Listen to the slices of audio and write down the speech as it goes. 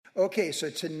Okay, so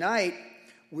tonight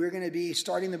we're going to be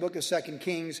starting the book of 2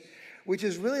 Kings, which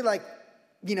is really like,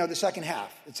 the second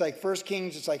half. It's like 1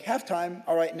 Kings, it's like halftime.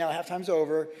 All right, now halftime's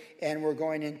over, and we're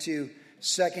going into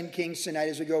 2 Kings tonight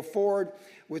as we go forward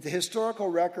with the historical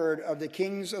record of the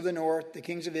kings of the north, the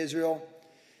kings of Israel.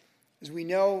 As we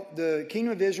know, the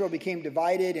kingdom of Israel became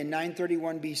divided in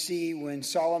 931 BC when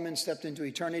Solomon stepped into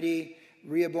eternity.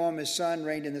 Rehoboam, his son,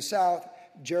 reigned in the south.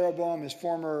 Jeroboam, his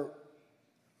former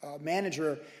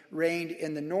manager, reigned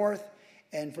in the north.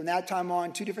 And from that time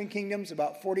on, 2 different kingdoms,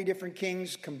 about 40 different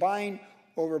kings combined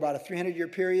over about a 300-year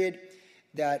period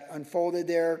that unfolded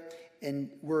there.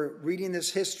 And we're reading this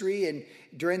history. And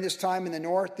during this time in the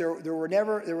north, there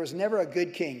was never a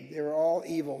good king. They were all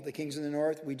evil, the kings in the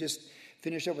north. We just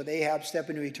finished up with Ahab, step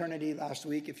into eternity last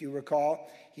week, if you recall.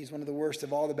 He's one of the worst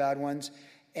of all the bad ones.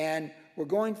 And we're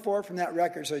going forward from that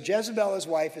record. So Jezebel, his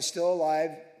wife, is still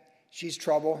alive. She's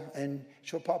trouble, and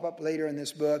she'll pop up later in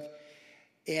this book.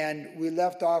 And we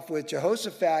left off with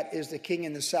Jehoshaphat is the king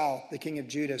in the south, the king of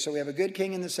Judah. So we have a good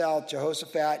king in the south,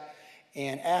 Jehoshaphat,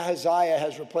 and Ahaziah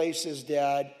has replaced his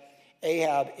dad,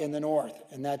 Ahab, in the north.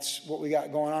 And that's what we got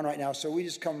going on right now. So we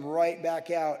just come right back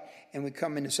out, and we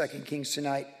come into 2 Kings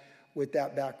tonight with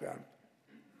that background.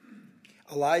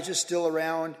 Elijah's still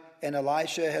around, and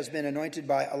Elisha has been anointed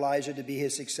by Elijah to be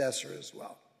his successor as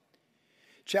well.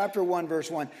 Chapter 1,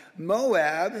 verse 1.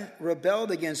 Moab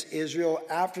rebelled against Israel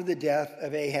after the death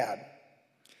of Ahab.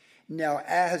 Now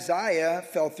Ahaziah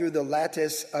fell through the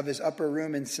lattice of his upper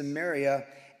room in Samaria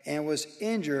and was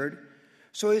injured.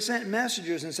 So he sent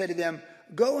messengers and said to them,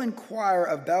 "Go inquire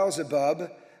of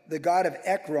Beelzebub, the god of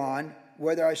Ekron,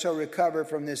 whether I shall recover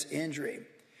from this injury."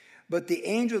 But the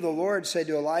angel of the Lord said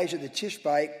to Elijah the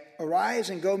Tishbite, "Arise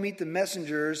and go meet the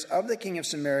messengers of the king of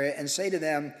Samaria and say to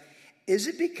them, is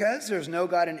it because there's no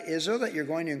God in Israel that you're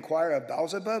going to inquire of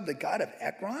Beelzebub, the god of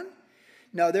Ekron?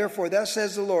 Now therefore, thus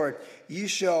says the Lord, you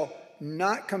shall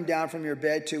not come down from your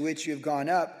bed to which you have gone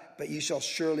up, but you shall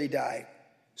surely die."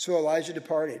 So Elijah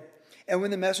departed. And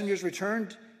when the messengers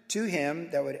returned to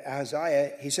him, that would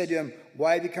Ahaziah, he said to them,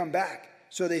 "Why have you come back?"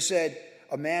 So they said,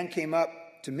 "A man came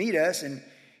up to meet us, and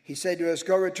he said to us,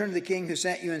 'Go return to the king who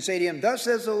sent you and say to him, thus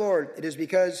says the Lord, it is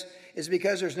because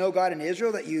there's no God in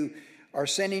Israel that you are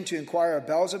sending to inquire of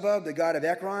Beelzebub, the god of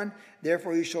Ekron.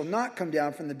 Therefore you shall not come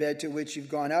down from the bed to which you've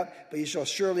gone up, but you shall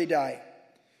surely die.'"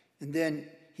 And then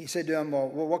he said to him, well,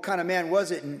 what kind of man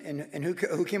was it, and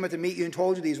who came up to meet you and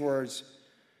told you these words?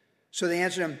 So they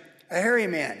answered him, "A hairy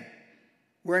man,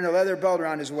 wearing a leather belt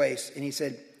around his waist." And he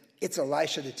said, "It's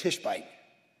Elisha the Tishbite."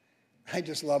 I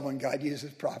just love when God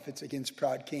uses prophets against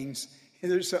proud kings.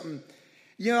 There's something,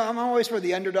 I'm always for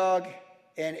the underdog.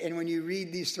 And when you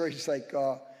read these stories, it's like,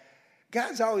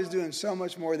 God's always doing so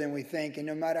much more than we think. And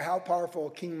no matter how powerful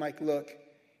a king might look,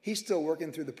 he's still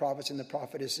working through the prophets and the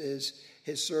prophetesses,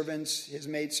 his servants, his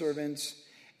maidservants,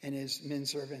 and his men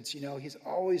servants. He's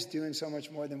always doing so much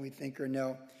more than we think or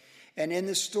know. And in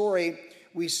this story,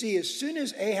 we see as soon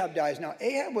as Ahab dies. Now,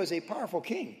 Ahab was a powerful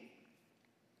king.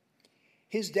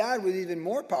 His dad was even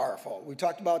more powerful. We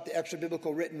talked about the extra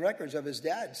biblical written records of his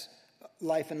dad's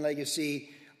life and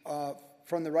legacy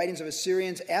from the writings of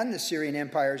Assyrians and the Syrian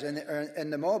empires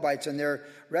and the Moabites and their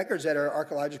records that are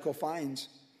archaeological finds.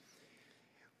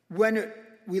 When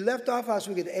we left off last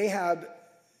week with Ahab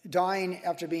dying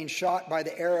after being shot by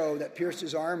the arrow that pierced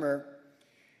his armor,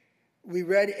 we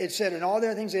read, it said, "And all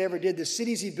the things they ever did, the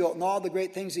cities he built and all the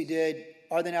great things he did,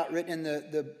 are they not written in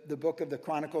the book of the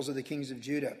Chronicles of the Kings of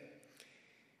Judah?"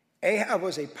 Ahab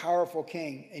was a powerful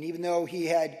king, and even though he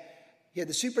had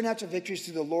the supernatural victories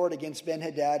through the Lord against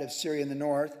Ben-Hadad of Syria in the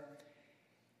north.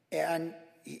 And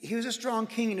he was a strong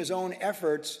king in his own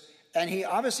efforts. And he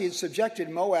obviously had subjected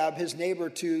Moab, his neighbor,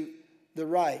 to the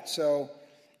right. So,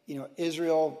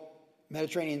 Israel,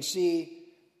 Mediterranean Sea,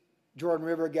 Jordan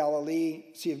River,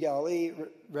 Galilee, Sea of Galilee,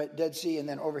 Dead Sea, and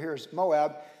then over here is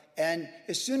Moab. And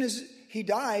as soon as he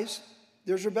dies,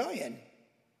 there's rebellion.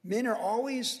 Men are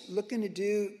always looking to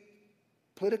do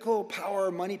political power,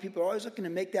 money. People are always looking to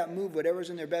make that move, whatever's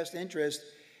in their best interest.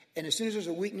 And as soon as there's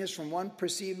a weakness from one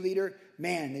perceived leader,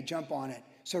 man, they jump on it.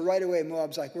 So right away,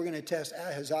 Moab's like, we're going to test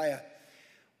Ahaziah.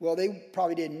 Well, they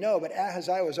probably didn't know, but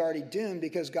Ahaziah was already doomed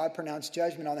because God pronounced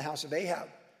judgment on the house of Ahab.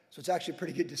 So it's actually a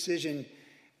pretty good decision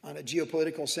on a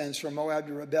geopolitical sense for Moab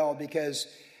to rebel, because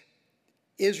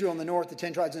Israel in the north, the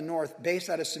 10 tribes in the north, based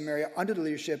out of Samaria, under the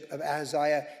leadership of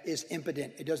Ahaziah, is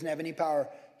impotent. It doesn't have any power.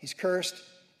 He's cursed,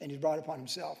 and he's brought upon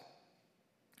himself.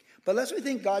 But lest we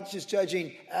think God's just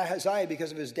judging Ahaziah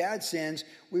because of his dad's sins,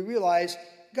 we realize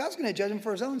God's going to judge him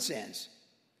for his own sins.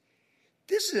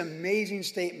 This is an amazing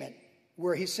statement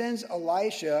where he sends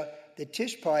Elisha, the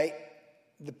Tishbite,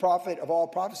 the prophet of all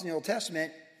prophets in the Old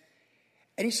Testament.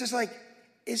 And he says, like,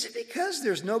 is it because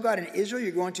there's no God in Israel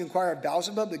you're going to inquire of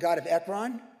Beelzebub, the god of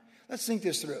Ekron? Let's think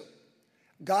this through.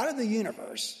 God of the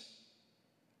universe,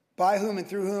 by whom and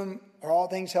through whom are all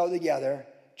things held together,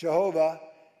 Jehovah,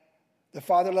 the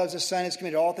Father loves the Son, has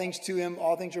committed all things to him.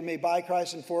 All things are made by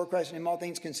Christ and for Christ, and in him all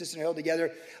things consist and are held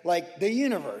together. Like the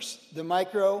universe, the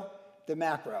micro, the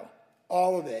macro,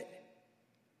 all of it.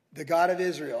 The God of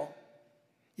Israel.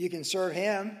 You can serve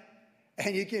him,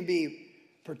 and you can be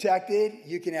protected,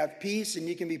 you can have peace, and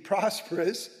you can be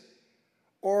prosperous.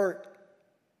 Or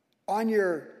on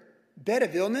your bed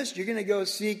of illness, you're going to go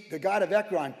seek the God of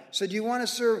Ekron. So do you want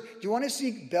to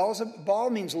seek Beelzebub? Baal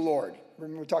means Lord.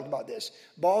 Remember we talked about this.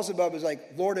 Beelzebub is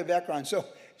like Lord of Ekron. So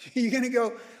you're going to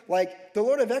go like the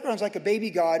Lord of Ekron is like a baby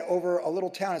god over a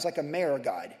little town. It's like a mayor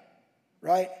god,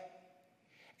 right?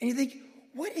 And you think,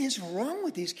 what is wrong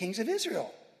with these kings of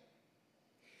Israel?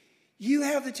 You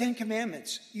have the Ten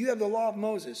Commandments. You have the law of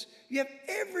Moses. You have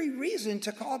every reason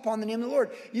to call upon the name of the Lord.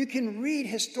 You can read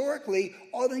historically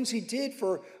all the things he did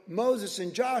for Moses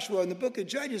and Joshua in the book of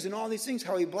Judges and all these things,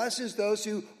 how he blesses those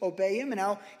who obey him and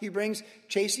how he brings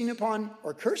chastening upon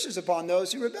or curses upon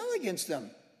those who rebel against them.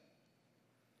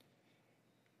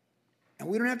 And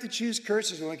we don't have to choose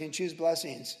curses when we can choose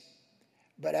blessings.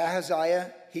 But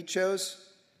Ahaziah, he chose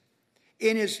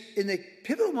in the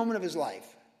pivotal moment of his life,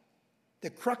 the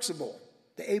crucible,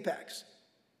 the apex.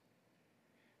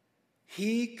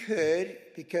 He could,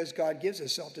 because God gives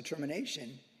us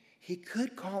self-determination, he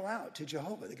could call out to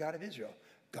Jehovah, the God of Israel,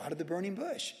 God of the burning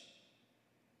bush,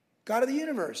 God of the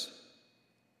universe.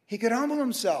 He could humble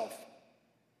himself.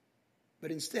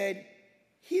 But instead,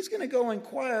 he's going to go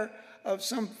inquire of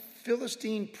some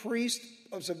Philistine priest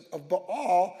of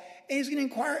Baal, and he's going to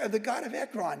inquire of the God of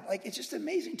Ekron. Like, it's just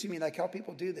amazing to me, like how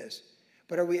people do this.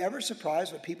 But are we ever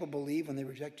surprised what people believe when they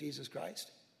reject Jesus Christ?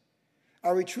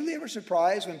 Are we truly ever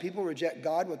surprised when people reject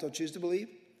God, what they'll choose to believe?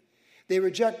 They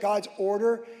reject God's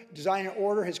order, design and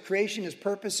order, his creation, his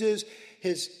purposes,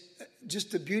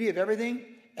 just the beauty of everything,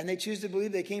 and they choose to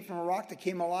believe they came from a rock that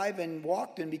came alive and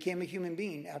walked and became a human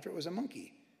being after it was a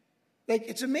monkey. Like,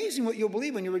 it's amazing what you'll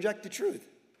believe when you reject the truth.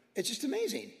 It's just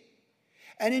amazing.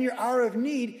 And in your hour of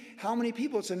need, how many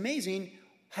people, it's amazing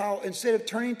how instead of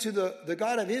turning to the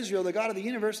God of Israel, the God of the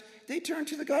universe, they turn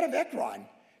to the God of Ekron.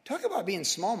 Talk about being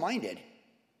small-minded.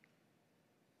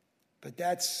 But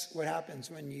that's what happens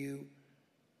when you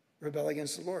rebel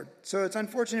against the Lord. So it's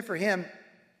unfortunate for him.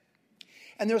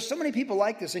 And there's so many people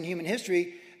like this in human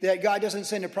history that God doesn't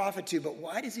send a prophet to. But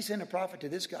why does he send a prophet to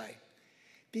this guy?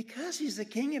 Because he's the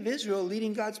king of Israel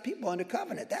leading God's people into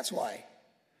covenant. That's why.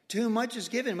 To whom much is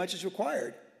given, much is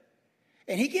required.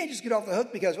 And he can't just get off the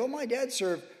hook because, well, my dad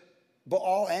served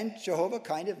Baal and Jehovah,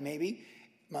 kind of, maybe.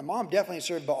 My mom definitely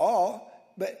served Baal.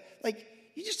 But, like,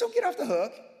 you just don't get off the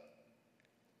hook.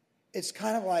 It's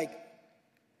kind of like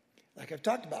I've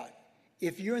talked about.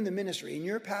 If you're in the ministry and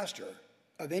you're a pastor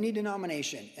of any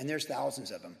denomination, and there's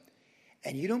thousands of them,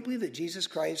 and you don't believe that Jesus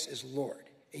Christ is Lord,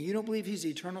 and you don't believe he's the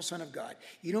eternal Son of God,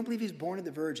 you don't believe he's born of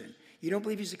the Virgin, you don't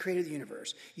believe he's the creator of the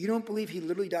universe, you don't believe he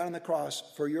literally died on the cross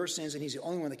for your sins and he's the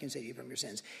only one that can save you from your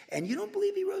sins, and you don't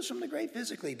believe he rose from the grave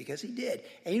physically because he did,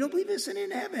 and you don't believe he's sitting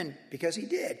in heaven because he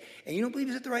did, and you don't believe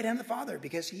he's at the right hand of the Father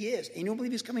because he is, and you don't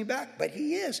believe he's coming back, but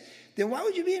he is, then why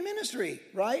would you be in ministry,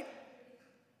 right?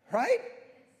 Right?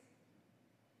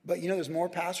 But you know, there's more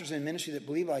pastors in ministry that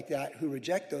believe like that who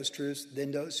reject those truths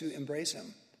than those who embrace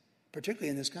them, particularly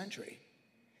in this country.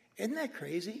 Isn't that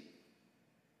crazy?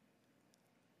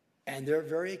 And they're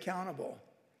very accountable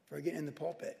for getting in the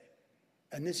pulpit.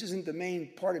 And this isn't the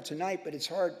main part of tonight, but it's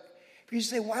hard. Because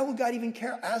you say, why would God even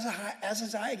care?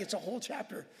 Ahaziah gets a whole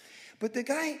chapter. But the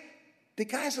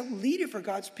guy's a leader for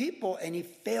God's people, and he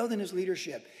failed in his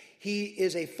leadership. He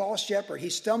is a false shepherd. He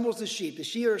stumbles the sheep. The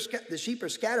sheep are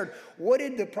scattered. What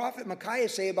did the prophet Micaiah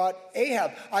say about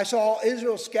Ahab? I saw all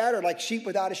Israel scattered like sheep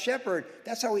without a shepherd.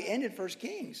 That's how he ended 1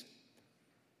 Kings.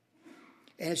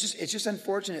 And it's just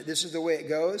unfortunate. This is the way it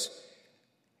goes.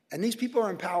 And these people are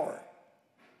in power.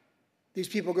 These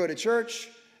people go to church.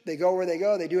 They go where they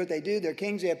go. They do what they do. They're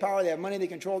kings. They have power. They have money. They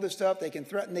control this stuff. They can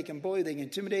threaten. They can bully. They can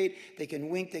intimidate. They can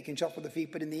wink. They can shuffle the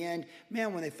feet. But in the end,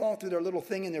 man, when they fall through their little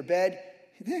thing in their bed,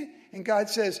 and God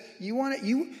says,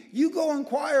 you go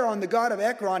inquire on the God of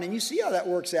Ekron, and you see how that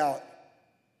works out.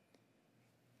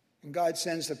 And God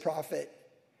sends the prophet.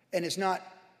 And it's not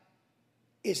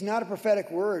a prophetic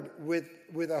word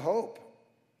with a hope.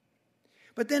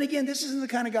 But then again, this isn't the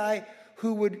kind of guy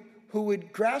who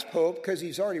would grasp hope because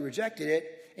he's already rejected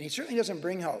it, and he certainly doesn't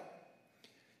bring hope.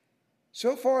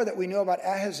 So far that we know about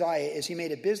Ahaziah is he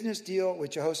made a business deal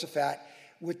with Jehoshaphat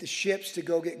with the ships to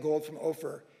go get gold from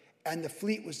Ophir, and the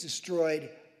fleet was destroyed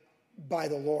by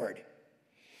the Lord.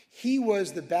 He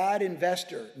was the bad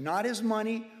investor, not his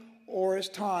money or his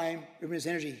time or his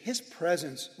energy. His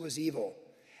presence was evil.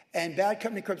 And bad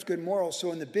company corrupts good morals.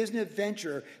 So in the business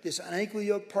venture, this unequally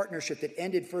yoked partnership that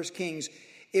ended First Kings,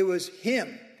 it was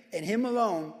him and him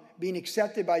alone being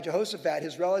accepted by Jehoshaphat,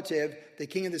 his relative, the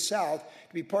king of the south,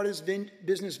 to be part of this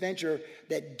business venture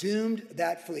that doomed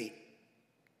that fleet.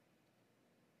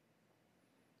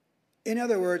 In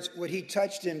other words, what he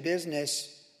touched in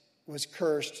business was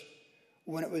cursed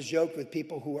when it was yoked with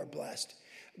people who are blessed.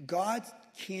 God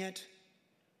can't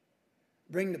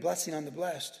bring the blessing on the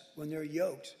blessed when they're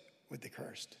yoked with the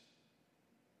cursed.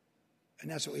 And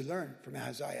that's what we learn from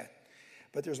Ahaziah.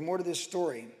 But there's more to this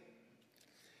story.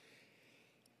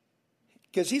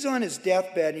 Because he's on his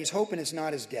deathbed and he's hoping it's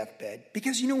not his deathbed.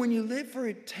 Because, when you live for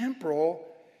a temporal,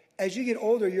 as you get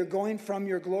older, you're going from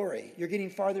your glory. You're getting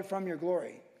farther from your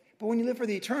glory. But when you live for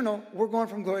the eternal, we're going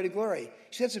from glory to glory.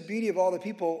 See, that's the beauty of all the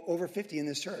people over 50 in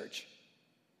this church.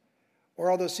 Or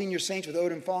all those senior saints with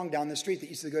Odin Fong down the street that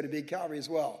used to go to Big Calvary as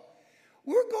well.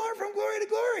 We're going from glory to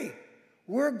glory.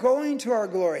 We're going to our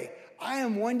glory. I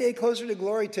am one day closer to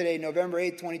glory today, November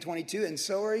 8th, 2022, and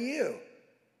so are you.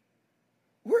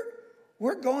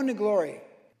 We're going to glory.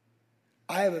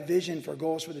 I have a vision for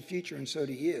goals for the future, and so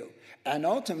do you. And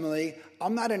ultimately,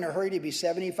 I'm not in a hurry to be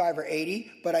 75 or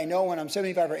 80, but I know when I'm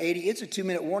 75 or 80, it's a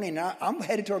 2-minute warning. Now I'm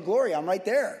headed toward glory. I'm right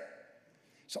there.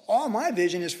 So all my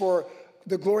vision is for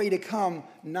the glory to come,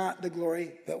 not the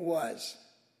glory that was.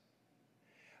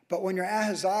 But when you're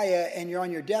Ahaziah and you're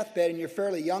on your deathbed and you're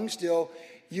fairly young still,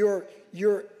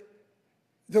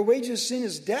 the wages of sin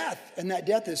is death. And that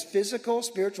death is physical,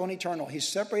 spiritual, and eternal. He's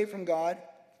separated from God.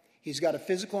 He's got a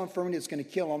physical infirmity that's going to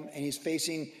kill him. And he's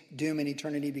facing doom in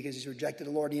eternity because he's rejected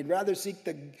the Lord. And he'd rather seek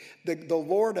the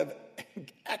Lord of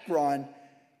Ekron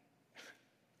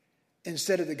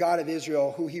instead of the God of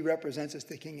Israel, who he represents as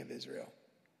the King of Israel.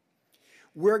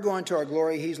 We're going to our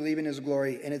glory. He's leaving his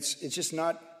glory. And it's just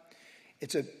not,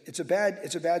 it's a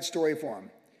bad story for him.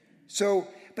 So,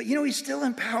 but he's still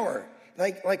in power.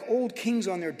 Like old kings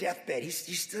on their deathbed.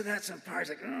 He's still got some power.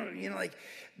 It's like,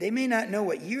 they may not know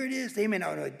what year it is. They may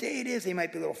not know what day it is. They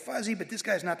might be a little fuzzy, but this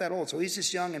guy's not that old. So he's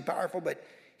just young and powerful, but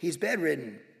he's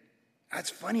bedridden. That's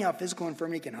funny how physical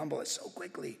infirmity can humble us so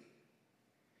quickly.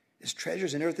 There's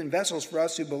treasures in earthen vessels for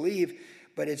us who believe,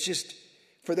 but it's just,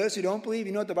 for those who don't believe,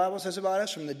 you know what the Bible says about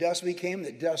us? From the dust we came,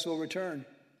 the dust will return.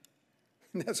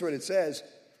 That's what it says.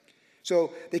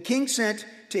 So the king sent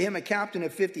to him a captain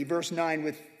of 50, verse 9,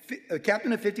 with a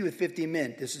captain of 50 with 50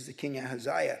 men. This is the king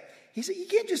Ahaziah. He said, you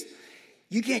can't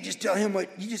just tell him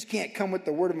you just can't come with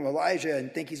the word of Elijah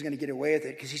and think he's going to get away with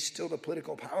it because he's still the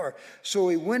political power. So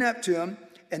he went up to him,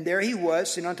 and there he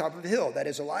was sitting on top of a hill. That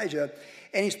is Elijah.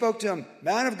 And he spoke to him,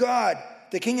 man of God,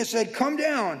 the king has said, come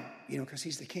down. Because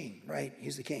he's the king, right?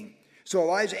 He's the king. So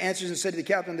Elijah answers and said to the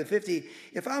captain of the 50,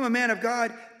 if I'm a man of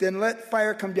God, then let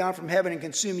fire come down from heaven and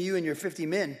consume you and your 50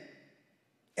 men.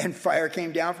 And fire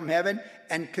came down from heaven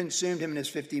and consumed him and his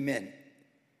 50 men.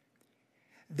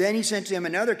 Then he sent to him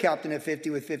another captain of 50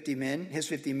 with 50 men, his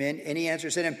 50 men, and he answered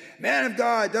and said to him, man of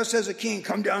God, thus says the king,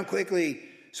 come down quickly.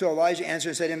 So Elijah answered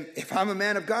and said to him, if I'm a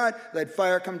man of God, let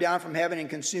fire come down from heaven and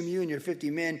consume you and your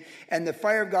 50 men. And the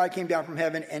fire of God came down from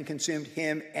heaven and consumed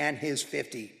him and his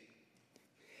 50.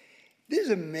 This is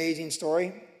an amazing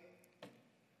story.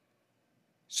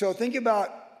 So think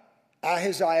about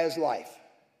Ahaziah's life.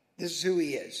 This is who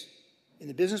he is. In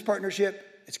the business partnership,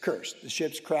 it's cursed. The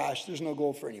ship's crashed. There's no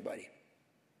gold for anybody.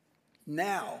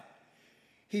 Now,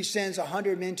 he sends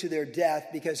 100 men to their death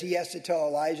because he has to tell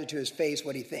Elijah to his face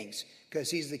what he thinks. Because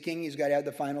he's the king, he's got to have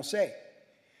the final say.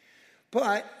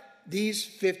 But these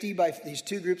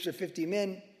two groups of 50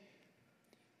 men,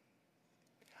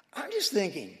 I'm just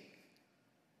thinking,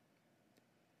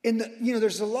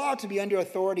 there's a law to be under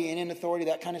authority and in authority,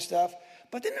 that kind of stuff.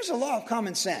 But then there's a law of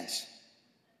common sense.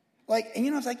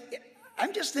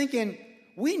 I'm just thinking,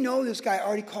 we know this guy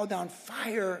already called down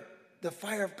fire, the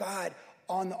fire of God,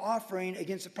 on the offering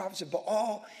against the prophets of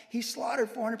Baal. He slaughtered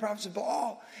 400 prophets of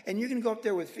Baal. And you're going to go up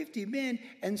there with 50 men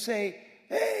and say,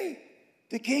 hey,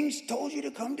 the king's told you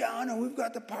to come down and we've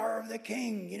got the power of the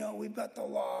king. We've got the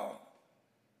law.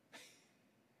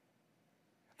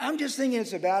 I'm just thinking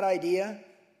it's a bad idea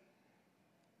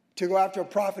to go after a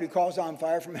prophet who calls down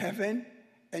fire from heaven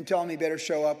and tell him he better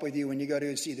show up with you when you go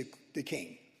to see the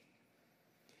king.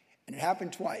 And it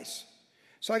happened twice.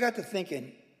 So I got to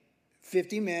thinking,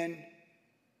 50 men,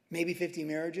 maybe 50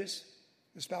 marriages,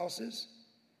 the spouses,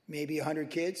 maybe 100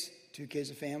 kids, 2 kids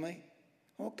a family.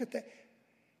 Look at that.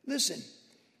 Listen,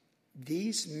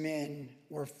 These men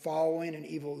were following an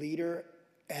evil leader,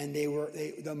 and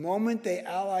the moment they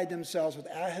allied themselves with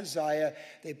Ahaziah,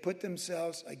 they put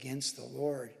themselves against the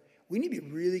Lord. We need to be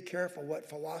really careful what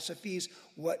philosophies,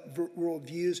 what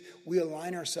worldviews we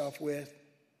align ourselves with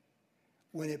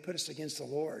when they put us against the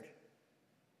Lord.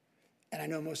 And I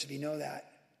know most of you know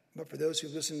that, but for those who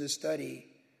listen to this study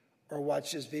or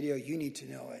watch this video, you need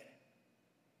to know it.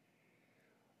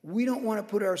 We don't want to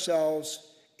put ourselves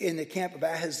in the camp of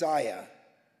Ahaziah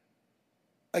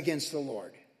against the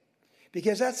Lord,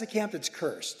 because that's the camp that's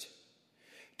cursed.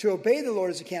 To obey the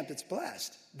Lord is a camp that's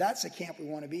blessed. That's the camp we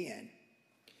want to be in.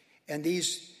 And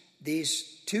these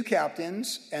two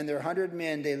captains and their 100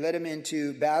 men, they led them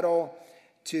into battle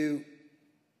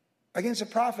against a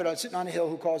prophet sitting on a hill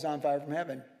who calls down fire from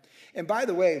heaven. And by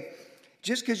the way,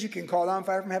 just because you can call down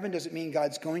fire from heaven doesn't mean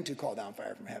God's going to call down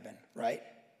fire from heaven, right?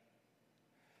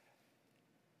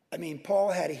 I mean,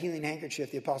 Paul had a healing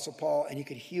handkerchief, the Apostle Paul, and he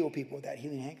could heal people with that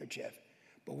healing handkerchief.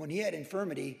 But when he had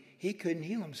infirmity, he couldn't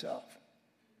heal himself,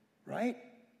 right?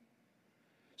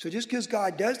 So just because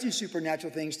God does do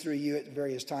supernatural things through you at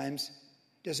various times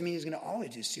doesn't mean he's going to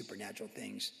always do supernatural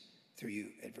things through you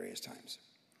at various times.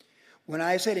 When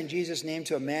I said in Jesus' name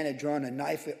to a man who had drawn a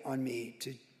knife on me,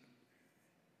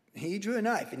 he drew a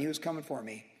knife and he was coming for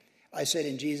me. I said,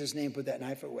 in Jesus' name, put that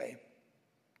knife away.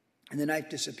 And the knife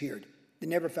disappeared. They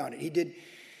never found it.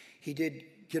 He did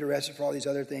get arrested for all these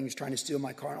other things, trying to steal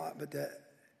my car and all that.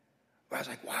 But I was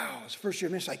like, wow, it's first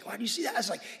year ministry. Like, why do you see that? I was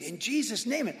like, in Jesus'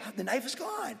 name, and the knife is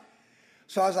gone.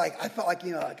 So I felt like,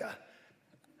 like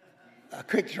a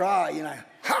quick draw,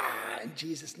 ha, in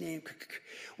Jesus' name.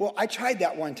 Well, I tried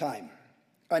that one time,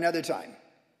 another time.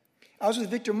 I was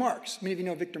with Victor Marks. Many of you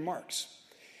know Victor Marks.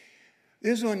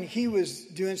 This is when he was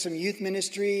doing some youth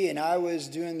ministry, and I was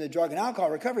doing the drug and alcohol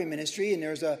recovery ministry, and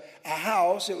there was a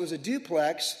house. It was a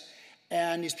duplex,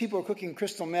 and these people were cooking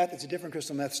crystal meth. It's a different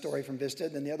crystal meth story from Vista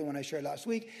than the other one I shared last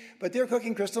week. But they were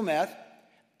cooking crystal meth,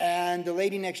 and the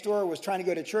lady next door was trying to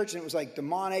go to church, and it was like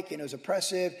demonic, and it was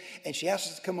oppressive, and she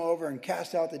asked us to come over and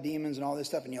cast out the demons and all this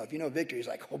stuff. And if you know Victor, he's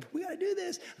like, oh, we got to do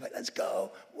this. I'm like, let's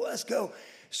go.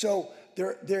 So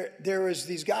there was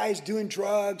these guys doing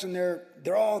drugs, and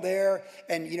they're all there.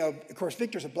 And, of course,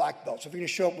 Victor's a black belt. So if you're going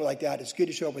to show up like that, it's good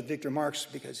to show up with Victor Marks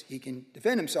because he can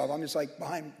defend himself. I'm just like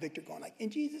behind Victor going like, in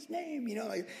Jesus' name,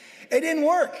 it didn't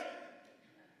work.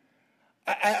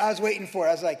 I was waiting for it.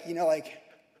 I was like,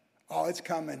 oh, it's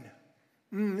coming.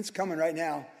 It's coming right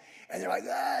now. And they're like,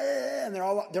 and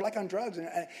they're like on drugs. And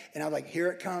I was like,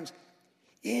 here it comes.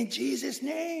 In Jesus'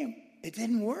 name. It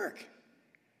didn't work.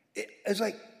 It's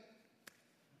like,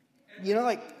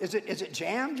 is it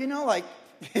jammed?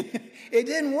 It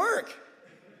didn't work.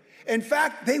 In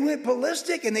fact, they went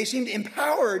ballistic and they seemed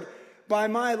empowered by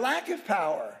my lack of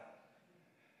power.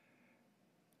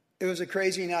 It was a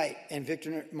crazy night, and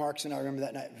Victor Marks and I remember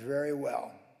that night very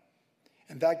well.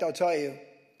 In fact, I'll tell you,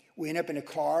 we ended up in a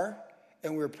car,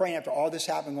 and we were praying after all this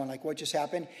happened, going like, what just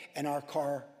happened? And our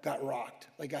car got rocked,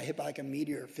 got hit by like a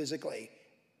meteor physically,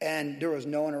 and there was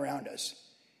no one around us.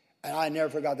 And I never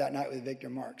forgot that night with Victor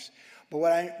Marks. But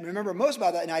what I remember most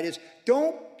about that night is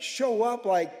don't show up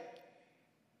like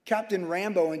Captain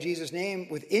Rambo in Jesus' name,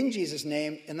 within Jesus'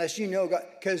 name, unless you know God,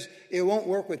 because it won't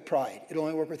work with pride. It'll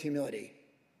only work with humility.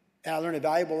 And I learned a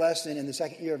valuable lesson in the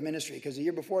second year of ministry, because the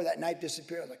year before that knife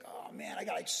disappeared. I was like, oh man, I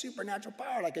got like supernatural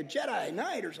power, like a Jedi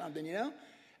Knight or something, And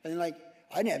then I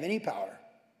didn't have any power.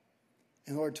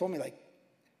 And the Lord told me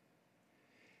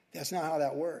that's not how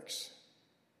that works.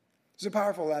 It's a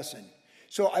powerful lesson.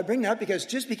 So I bring that up because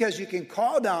just because you can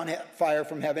call down fire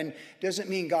from heaven doesn't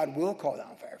mean God will call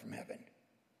down fire from heaven.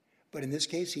 But in this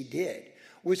case, he did,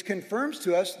 which confirms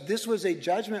to us this was a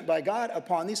judgment by God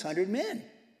upon these 100 men.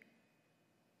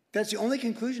 That's the only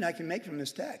conclusion I can make from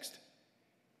this text.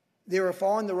 They were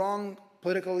following the wrong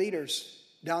political leaders,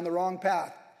 down the wrong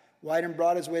path. Wide and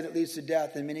broad is the way that leads to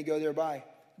death, and many go thereby.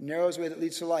 Narrow is the way that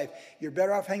leads to life. You're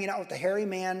better off hanging out with the hairy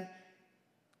man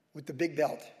with the big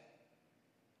belt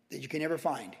that you can never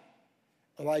find,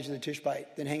 Elijah the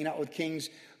Tishbite, than hanging out with kings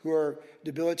who are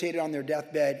debilitated on their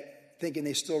deathbed, thinking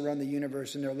they still run the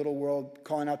universe in their little world,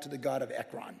 calling out to the God of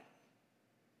Ekron.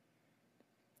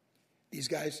 These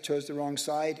guys chose the wrong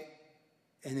side,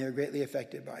 and they were greatly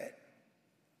affected by it.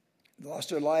 They lost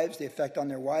their lives. The effect on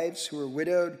their wives who were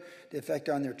widowed. The effect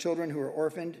on their children who were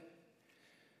orphaned.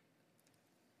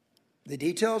 The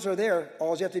details are there.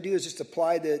 All you have to do is just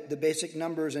apply the basic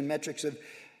numbers and metrics of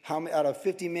how out of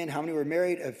 50 men, how many were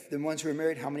married. Of the ones who were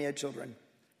married, how many had children.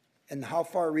 And how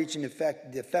far-reaching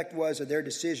the effect was of their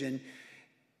decision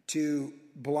to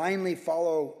blindly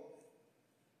follow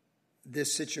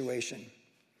this situation.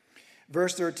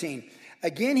 Verse 13,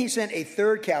 Again, he sent a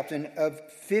third captain of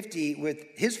 50 with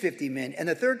his 50 men. And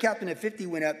the third captain of 50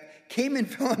 went up, came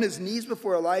and fell on his knees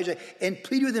before Elijah and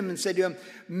pleaded with him and said to him,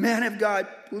 "Man of God,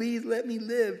 please let me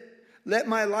live. Let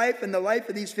my life and the life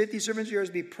of these 50 servants of yours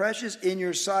be precious in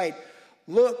your sight.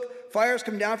 Look, fires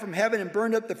come down from heaven and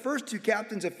burned up the first two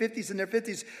captains of 50s in their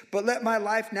 50s, but let my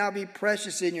life now be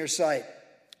precious in your sight."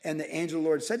 And the angel of the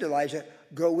Lord said to Elijah,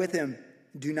 "Go with him.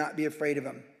 Do not be afraid of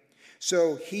him."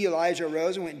 So he, Elijah,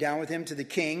 arose and went down with him to the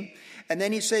king. And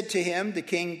then he said to him, the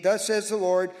king, "Thus says the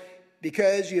Lord,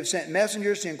 because you have sent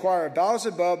messengers to inquire of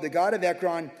Baal-zebub, the god of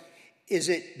Ekron, is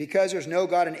it because there's no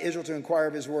God in Israel to inquire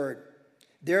of his word?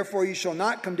 Therefore you shall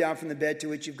not come down from the bed to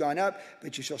which you've gone up,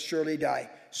 but you shall surely die."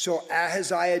 So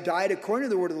Ahaziah died according to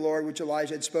the word of the Lord, which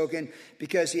Elijah had spoken,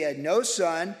 because he had no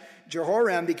son.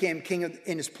 Jehoram became king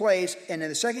in his place, and in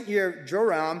the second year of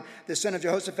Joram, the son of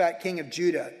Jehoshaphat, king of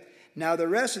Judah. Now the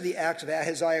rest of the acts of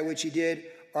Ahaziah which he did,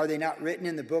 are they not written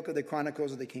in the book of the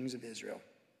Chronicles of the kings of Israel?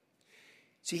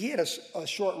 See, he had a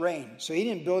short reign, so he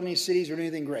didn't build any cities or do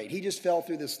anything great. He just fell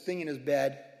through this thing in his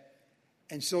bed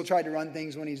and still tried to run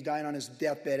things when he's dying on his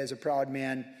deathbed as a proud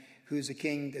man who's a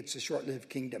king that's a short-lived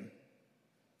kingdom.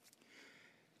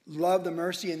 Love the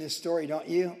mercy in this story, don't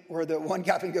you? Where the one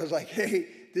captain goes like, "Hey,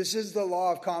 this is the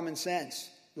law of common sense.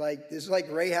 Like, this is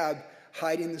like Rahab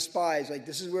hiding the spies. Like,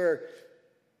 this is where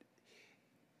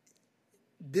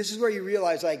you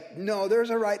realize, like, no, there's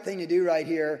a right thing to do right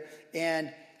here."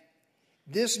 And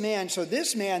this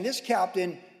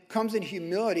captain comes in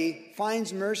humility,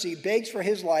 finds mercy, begs for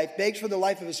his life, begs for the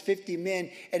life of his 50 men.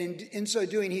 And in so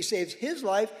doing, he saves his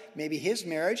life, maybe his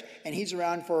marriage, and he's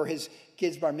around for his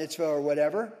kids' bar mitzvah or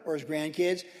whatever, or his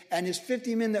grandkids. And his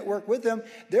 50 men that work with him,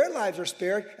 their lives are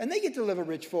spared, and they get to live a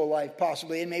rich, full life,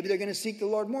 possibly. And maybe they're going to seek the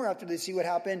Lord more after they see what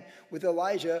happened with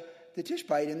Elijah the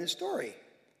Tishbite in this story.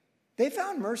 They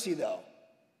found mercy, though.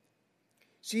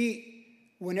 See,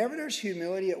 whenever there's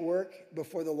humility at work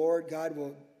before the Lord, God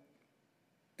will...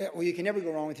 Well, you can never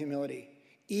go wrong with humility.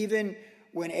 Even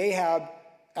when Ahab,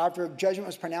 after judgment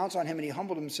was pronounced on him and he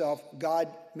humbled himself,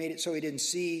 God made it so he didn't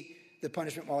see the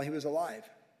punishment while he was alive.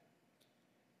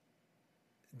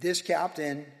 This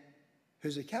captain,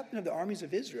 who's the captain of the armies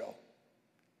of Israel,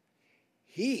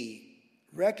 he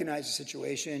recognized the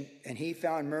situation and he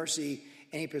found mercy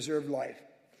and he preserved life.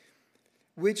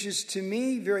 Which is, to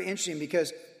me, very interesting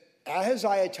because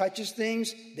Ahaziah touches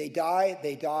things, they die,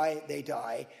 they die, they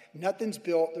die. Nothing's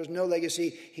built, there's no legacy.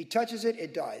 He touches it,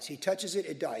 it dies. He touches it,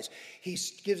 it dies. He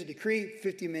gives a decree,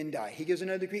 50 men die. He gives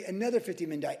another decree, another 50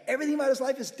 men die. Everything about his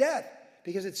life is death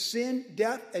because it's sin,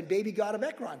 death, and baby god of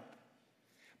Ekron.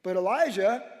 But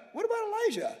Elijah, what about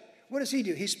Elijah? What does he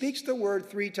do? He speaks the word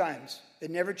 3 times.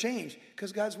 It never changed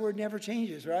because God's word never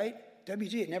changes, right?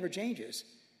 WG, it never changes.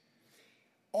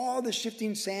 All the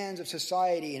shifting sands of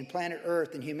society and planet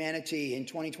Earth and humanity in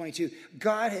 2022,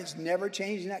 God has never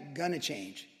changed. He's not going to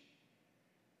change.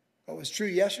 What was true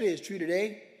yesterday is true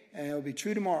today, and it will be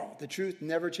true tomorrow. The truth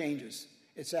never changes.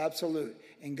 It's absolute.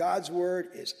 And God's word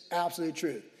is absolute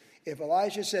truth. If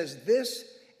Elijah says this,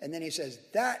 and then he says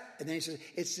that, and then he says,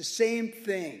 it's the same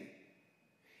thing.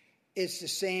 It's the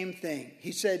same thing.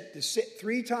 He said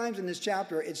 3 times in this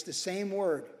chapter, it's the same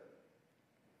word.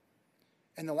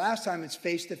 And the last time it's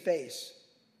face to face.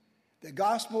 The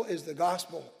gospel is the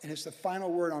gospel, and it's the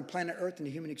final word on planet Earth in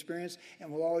the human experience,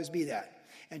 and will always be that.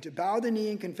 And to bow the knee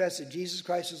and confess that Jesus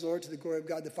Christ is Lord to the glory of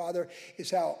God the Father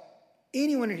is how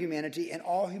anyone in humanity and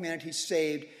all humanity is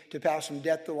saved to pass from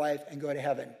death to life and go to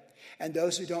heaven. And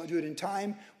those who don't do it in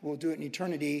time will do it in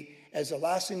eternity as the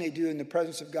last thing they do in the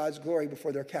presence of God's glory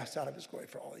before they're cast out of his glory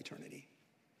for all eternity.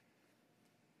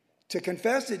 To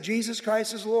confess that Jesus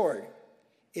Christ is Lord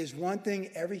is one thing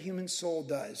every human soul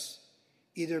does,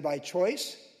 either by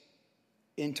choice,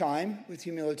 in time, with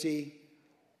humility,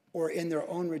 or in their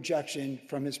own rejection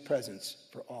from his presence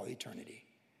for all eternity.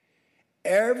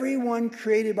 Everyone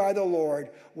created by the Lord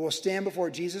will stand before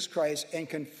Jesus Christ and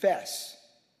confess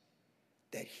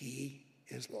that he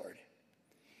is Lord.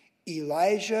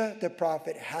 Elijah, the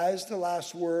prophet, has the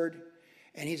last word,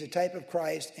 and he's a type of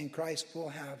Christ, and Christ will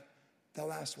have the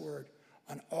last word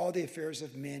on all the affairs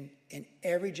of men in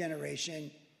every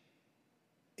generation,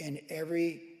 in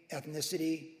every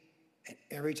ethnicity, and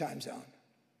every time zone.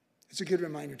 It's a good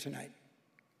reminder tonight.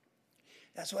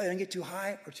 That's why I don't get too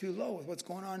high or too low with what's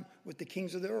going on with the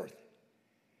kings of the earth,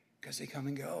 because they come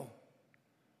and go.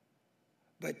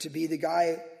 But to be the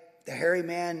guy, the hairy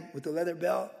man with the leather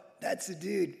belt, that's the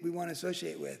dude we want to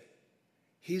associate with.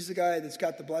 He's the guy that's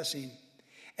got the blessing.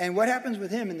 And what happens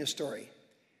with him in this story?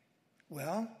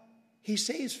 Well, he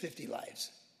saves 50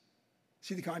 lives.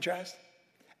 See the contrast?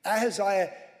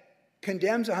 Ahaziah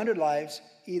condemns 100 lives.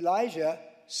 Elijah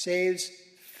saves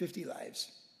 50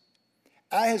 lives.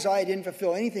 Ahaziah didn't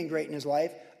fulfill anything great in his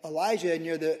life. Elijah,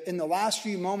 in the last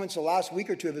few moments, the last week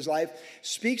or two of his life,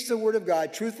 speaks the word of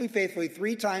God truthfully, faithfully,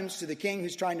 3 times to the king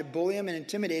who's trying to bully him and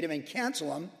intimidate him and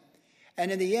cancel him.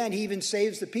 And in the end, he even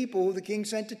saves the people who the king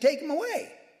sent to take him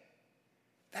away.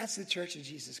 That's the church of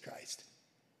Jesus Christ.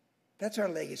 That's our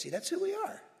legacy. That's who we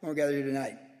are when we're gathered here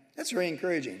tonight. That's very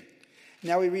encouraging.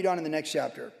 Now we read on in the next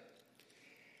chapter.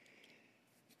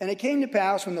 And it came to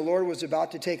pass when the Lord was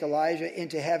about to take Elijah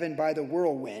into heaven by the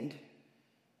whirlwind.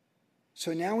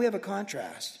 So now we have a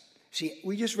contrast. See,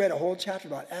 we just read a whole chapter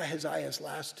about Ahaziah's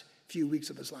last few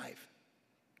weeks of his life.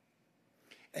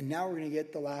 And now we're going to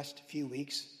get the last few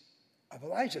weeks of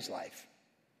Elijah's life.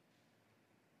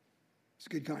 It's a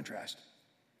good contrast.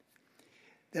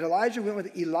 That Elijah went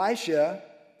with Elisha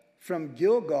from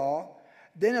Gilgal.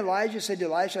 Then Elijah said to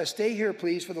Elisha, "Stay here,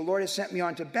 please, for the Lord has sent me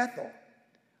on to Bethel."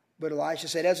 But Elisha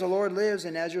said, "As the Lord lives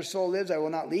and as your soul lives, I will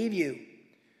not leave you."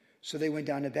 So they went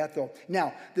down to Bethel.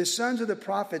 Now, the sons of the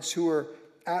prophets who were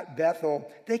at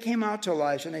Bethel, they came out to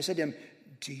Elisha and they said to him,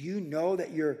 "Do you know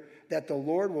that the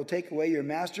Lord will take away your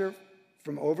master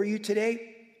from over you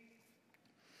today?"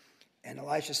 And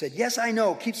Elisha said, "Yes, I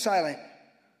know. Keep silent."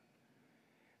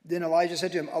 Then Elijah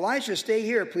said to him, "Elisha, stay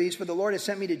here, please, for the Lord has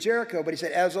sent me to Jericho." But he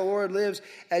said, "As the Lord lives,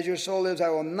 as your soul lives, I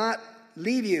will not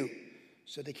leave you."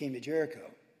 So they came to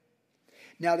Jericho.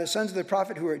 Now the sons of the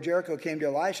prophet who were at Jericho came to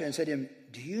Elisha and said to him,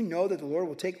 "Do you know that the Lord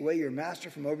will take away your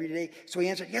master from over you today?" So he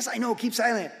answered, "Yes, I know. Keep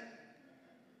silent."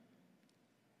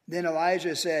 Then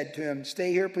Elijah said to him,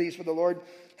 "Stay here, please, for the Lord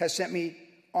has sent me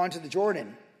onto the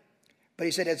Jordan." But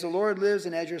he said, "As the Lord lives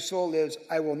and as your soul lives,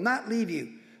 I will not leave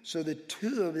you." So the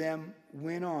 2 of them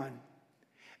went on.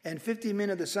 And 50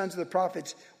 men of the sons of the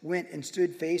prophets went and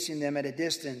stood facing them at a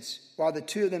distance, while the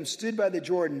 2 of them stood by the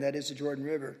Jordan, that is the Jordan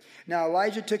River. Now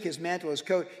Elijah took his mantle, his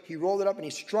coat, he rolled it up and he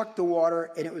struck the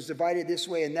water, and it was divided this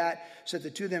way and that, so that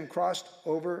the 2 of them crossed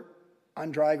over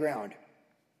on dry ground.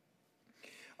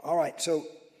 All right, so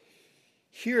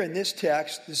here in this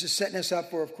text, this is setting us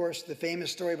up for, of course, the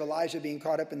famous story of Elijah being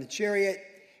caught up in the chariot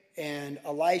and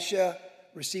Elisha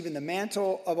receiving the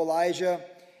mantle of Elijah.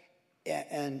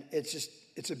 And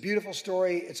it's a beautiful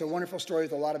story. It's a wonderful story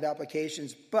with a lot of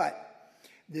applications. But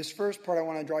this first part, I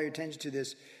want to draw your attention to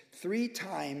this. 3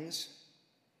 times,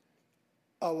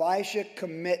 Elisha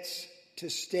commits to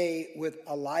stay with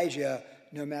Elijah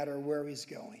no matter where he's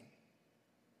going.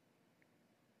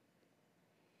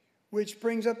 Which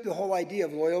brings up the whole idea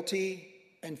of loyalty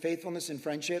and faithfulness in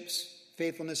friendships,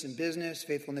 faithfulness in business,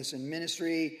 faithfulness in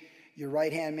ministry, your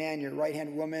right-hand man, your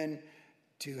right-hand woman.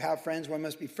 To have friends, one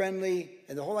must be friendly,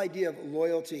 and the whole idea of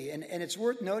loyalty. And it's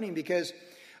worth noting because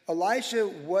Elisha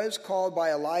was called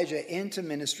by Elijah into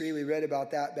ministry. We read about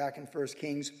that back in 1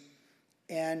 Kings.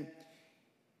 And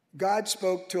God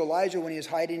spoke to Elijah when he was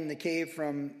hiding in the cave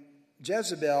from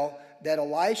Jezebel that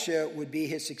Elisha would be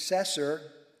his successor.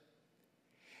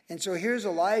 And so here's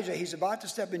Elijah. He's about to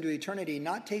step into eternity,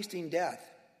 not tasting death.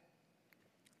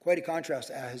 Quite a contrast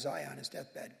to Ahaziah on his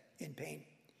deathbed in pain.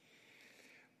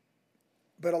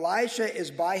 But Elisha is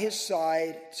by his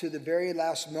side to the very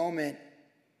last moment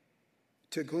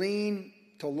to glean,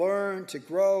 to learn, to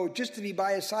grow, just to be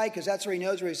by his side because that's where he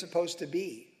knows where he's supposed to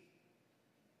be.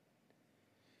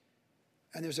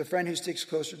 And there's a friend who sticks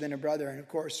closer than a brother. And of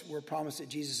course, we're promised that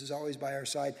Jesus is always by our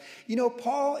side. You know,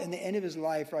 Paul, in the end of his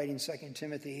life, writing 2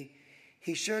 Timothy,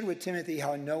 he shared with Timothy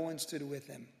how no one stood with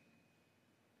him.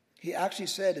 He actually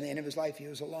said in the end of his life he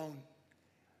was alone.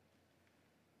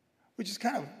 Which is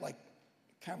kind of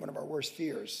one of our worst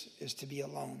fears, is to be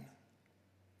alone.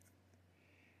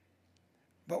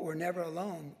 But we're never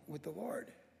alone with the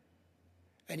Lord.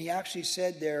 And he actually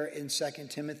said there in 2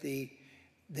 Timothy,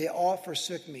 they all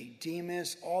forsook me.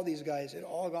 Demas, all these guys had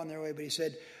all gone their way. But he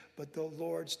said, but the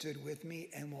Lord stood with me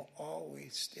and will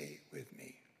always stay with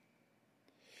me.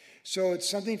 So it's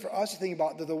something for us to think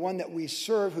about, that the one that we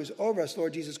serve, who's over us,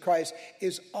 Lord Jesus Christ,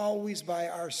 is always by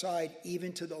our side,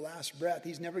 even to the last breath.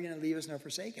 He's never going to leave us nor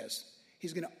forsake us.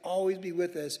 He's going to always be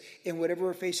with us in whatever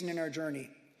we're facing in our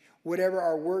journey. Whatever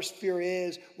our worst fear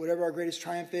is, whatever our greatest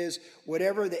triumph is,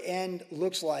 whatever the end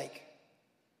looks like.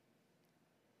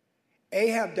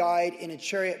 Ahab died in a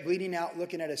chariot bleeding out,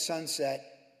 looking at a sunset,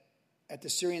 at the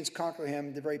Syrians conquer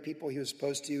him, the very people he was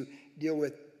supposed to deal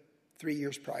with 3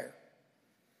 years prior.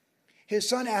 His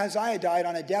son Ahaziah died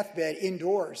on a deathbed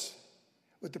indoors,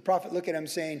 with the prophet looking at him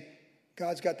saying,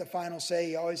 God's got the final say.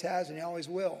 He always has and he always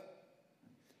will.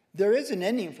 There is an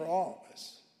ending for all of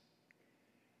us.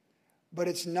 But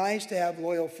it's nice to have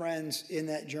loyal friends in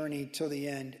that journey till the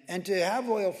end. And to have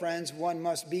loyal friends, one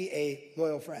must be a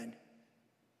loyal friend.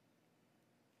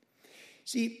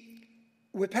 See,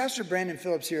 with Pastor Brandon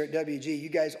Phillips here at WG, you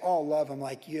guys all love him.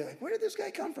 You're like, where did this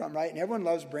guy come from, right? And everyone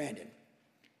loves Brandon.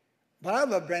 But I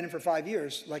loved Brandon for 5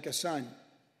 years, like a son.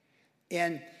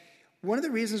 And one of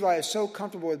the reasons why I was so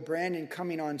comfortable with Brandon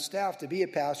coming on staff to be a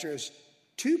pastor is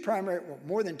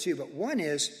more than two, but one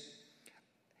is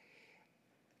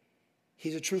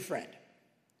he's a true friend.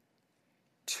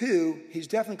 2, he's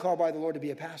definitely called by the Lord to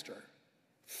be a pastor.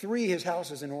 3, his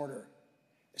house is in order.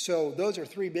 So those are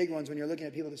 3 big ones when you're looking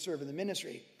at people that serve in the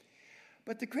ministry.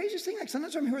 But the craziest thing,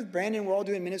 sometimes I'm here with Brandon, we're all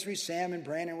doing ministry, Sam and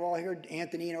Brandon, we're all here,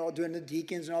 Anthony, and we're all doing the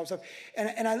deacons and all that stuff.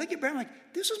 And I look at Brandon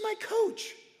this was my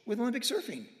coach with Olympic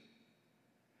surfing.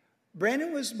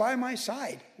 Brandon was by my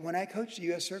side when I coached the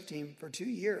U.S. surf team for 2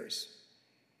 years.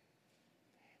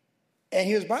 And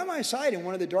he was by my side in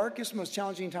one of the darkest, most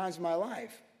challenging times of my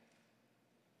life.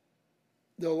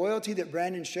 The loyalty that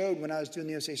Brandon showed when I was doing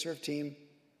the USA surf team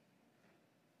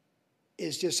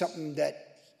is just something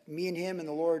that me and him and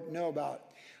the Lord know about.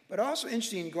 But also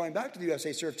interesting, going back to the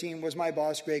USA surf team, was my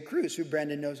boss, Greg Cruz, who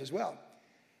Brandon knows as well.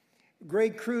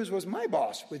 Greg Cruz was my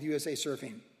boss with USA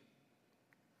Surfing.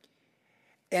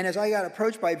 And as I got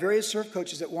approached by various surf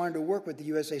coaches that wanted to work with the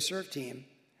USA surf team,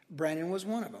 Brandon was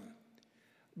one of them.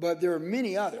 But there were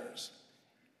many others.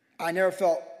 I never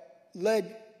felt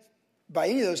led by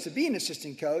any of those to be an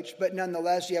assistant coach, but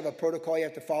nonetheless, you have a protocol you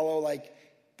have to follow, like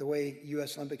the way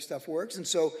U.S. Olympic stuff works. And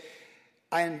so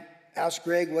I asked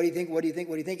Greg, what do you think? What do you think?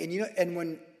 What do you think? And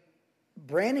when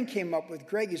Brandon came up with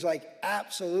Greg, he's like,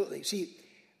 absolutely. See,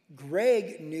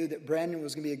 Greg knew that Brandon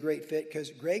was going to be a great fit because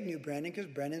Greg knew Brandon because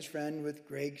Brandon's friend with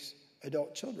Greg's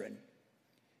adult children.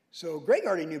 So Greg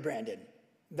already knew Brandon.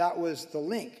 That was the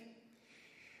link.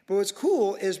 But what's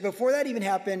cool is before that even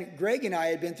happened, Greg and I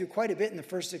had been through quite a bit in the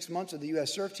first 6 months of the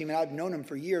U.S. surf team, and I'd known him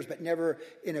for years, but never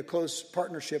in a close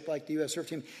partnership like the U.S. surf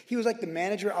team. He was like the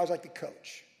manager, I was like the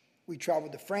coach. We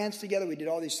traveled to France together, we did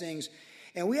all these things,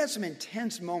 and we had some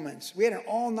intense moments. We had an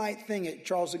all-night thing at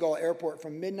Charles de Gaulle Airport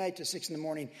from midnight to 6 in the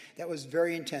morning that was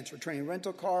very intense. We're training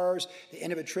rental cars, the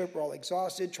end of a trip, we're all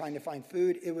exhausted, trying to find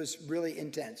food. It was really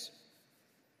intense.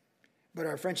 But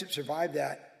our friendship survived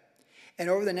that. And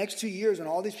over the next 2 years, when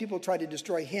all these people tried to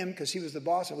destroy him because he was the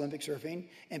boss of Olympic surfing,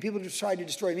 and people just tried to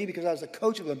destroy me because I was the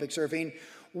coach of Olympic surfing,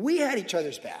 we had each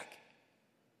other's back.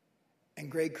 And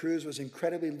Greg Cruz was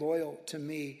incredibly loyal to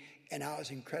me, and I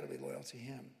was incredibly loyal to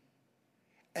him.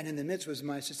 And in the midst was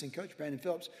my assistant coach, Brandon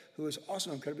Phillips, who was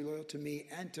also incredibly loyal to me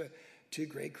and to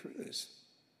Greg Cruz.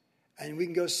 And we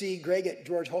can go see Greg at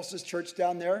George Hulse's church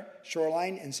down there,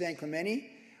 Shoreline in San Clemente,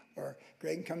 or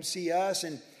Greg can come see us.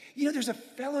 And, there's a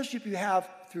fellowship you have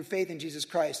through faith in Jesus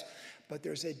Christ, but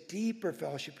there's a deeper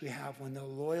fellowship you have when the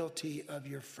loyalty of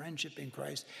your friendship in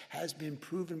Christ has been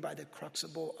proven by the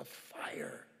crucible of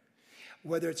fire,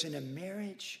 whether it's in a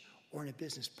marriage or in a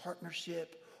business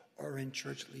partnership or in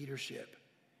church leadership.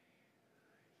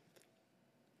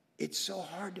 It's so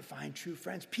hard to find true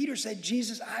friends. Peter said,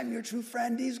 Jesus, I'm your true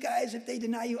friend. These guys, if they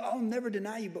deny you, I'll never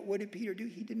deny you. But what did Peter do?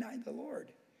 He denied the Lord.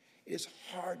 It is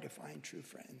hard to find true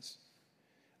friends.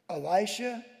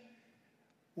 Elisha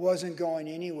wasn't going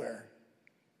anywhere.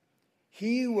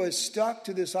 He was stuck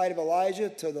to the side of Elijah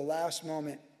till the last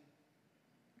moment.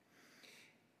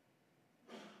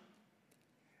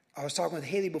 I was talking with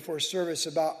Haley before service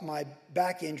about my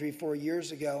back injury 4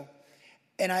 years ago.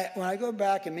 And when I go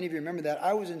back, and many of you remember that,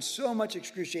 I was in so much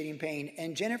excruciating pain.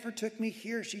 And Jennifer took me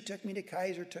here. She took me to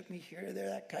Kaiser, took me here, there,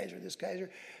 that Kaiser, this Kaiser.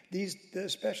 The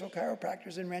special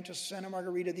chiropractors in Rancho Santa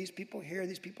Margarita, these people here,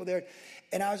 these people there.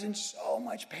 And I was in so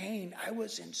much pain. I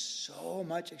was in so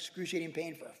much excruciating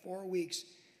pain for 4 weeks.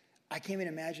 I can't even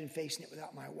imagine facing it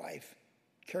without my wife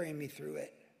carrying me through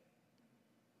it.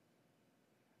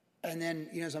 And then,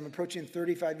 as I'm approaching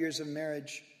 35 years of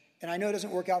marriage, and I know it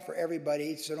doesn't work out for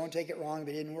everybody, so don't take it wrong,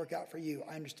 but it didn't work out for you.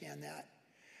 I understand that.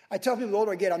 I tell people the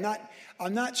older I get,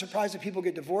 I'm not surprised that people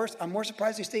get divorced. I'm more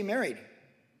surprised they stay married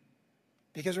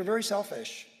because we're very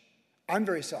selfish. I'm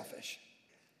very selfish.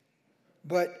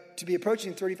 But to be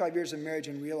approaching 35 years of marriage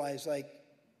and realize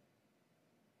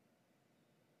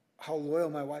how loyal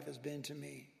my wife has been to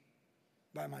me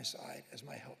by my side as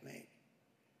my helpmate.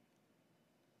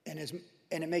 And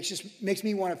it makes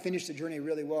me want to finish the journey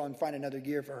really well and find another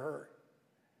gear for her.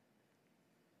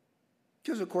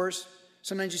 Because, of course,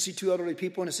 sometimes you see two elderly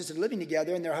people in assisted living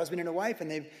together and they're a husband and a wife,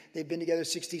 and they've been together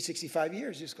 60, 65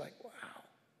 years. Just like, wow.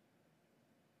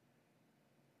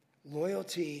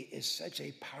 Loyalty is such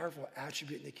a powerful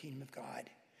attribute in the kingdom of God.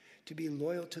 To be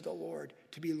loyal to the Lord,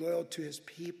 to be loyal to his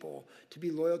people, to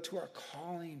be loyal to our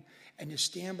calling, and to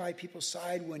stand by people's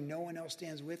side when no one else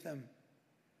stands with them.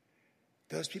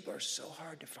 Those people are so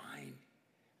hard to find.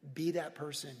 Be that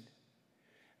person.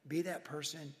 Be that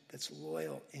person that's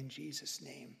loyal in Jesus'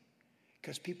 name,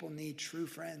 because people need true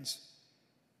friends.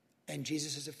 And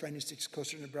Jesus is a friend who sticks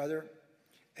closer than a brother,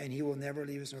 and he will never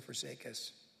leave us nor forsake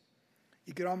us.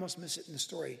 You could almost miss it in the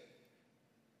story.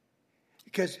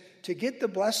 Because to get the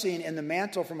blessing and the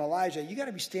mantle from Elijah, you got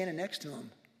to be standing next to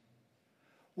him.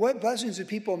 What blessings do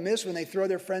people miss when they throw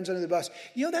their friends under the bus?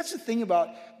 You know, that's the thing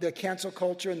about the cancel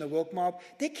culture and the woke mob.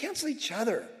 They cancel each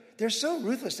other. They're so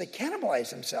ruthless. They cannibalize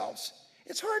themselves.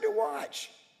 It's hard to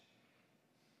watch.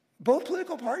 Both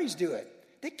political parties do it.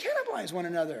 They cannibalize one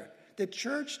another. The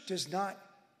church does not,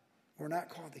 we're not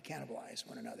called to cannibalize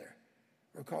one another.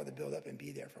 We're called to build up and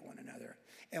be there for one another.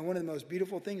 And one of the most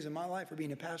beautiful things in my life for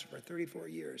being a pastor for 34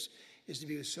 years is to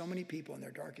be with so many people in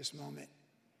their darkest moment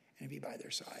and to be by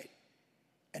their side.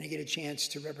 And to get a chance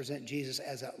to represent Jesus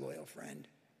as that loyal friend.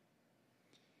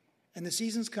 And the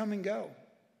seasons come and go.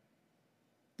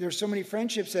 There are so many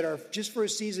friendships that are just for a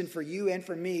season for you and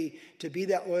for me to be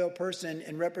that loyal person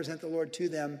and represent the Lord to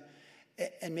them.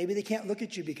 And maybe they can't look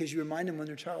at you because you remind them when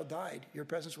their child died. Your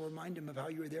presence will remind them of how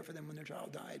you were there for them when their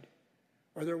child died.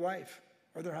 Or their wife.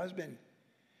 Or their husband.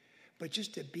 But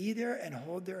just to be there and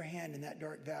hold their hand in that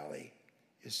dark valley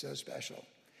is so special.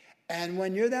 And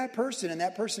when you're that person and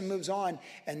that person moves on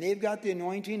and they've got the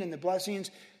anointing and the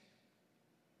blessings,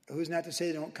 who's not to say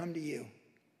they don't come to you?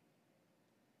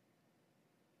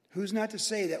 Who's not to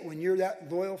say that when you're that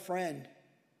loyal friend?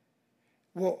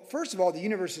 Well, first of all, the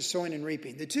universe is sowing and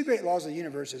reaping. The two great laws of the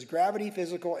universe is gravity,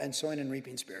 physical, and sowing and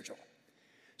reaping, spiritual.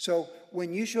 So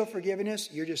when you show forgiveness,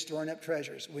 you're just storing up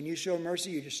treasures. When you show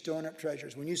mercy, you're just storing up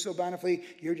treasures. When you sow bountifully,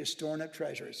 you're just storing up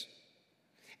treasures.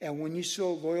 And when you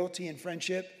show loyalty and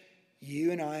friendship,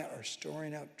 you and I are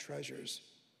storing up treasures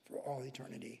for all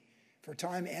eternity, for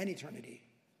time and eternity.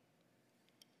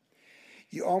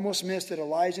 You almost missed that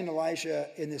Elijah and Elisha,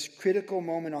 in this critical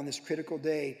moment on this critical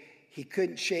day, he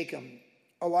couldn't shake them.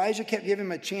 Elijah kept giving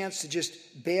him a chance to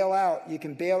just bail out. You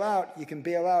can bail out. You can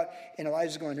bail out. And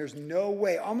Elijah's going, there's no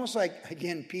way. Almost like,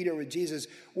 again, Peter with Jesus.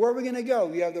 Where are we going to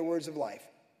go? You have the words of life.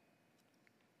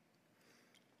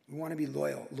 We want to be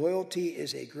loyal. Loyalty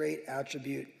is a great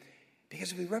attribute.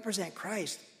 Because if we represent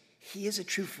Christ, he is a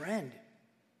true friend.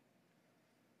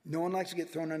 No one likes to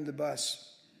get thrown under the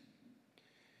bus.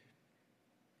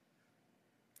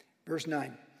 Verse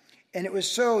 9. And it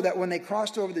was so that when they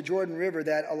crossed over the Jordan River,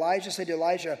 that Elijah said to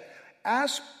Elisha,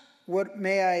 ask what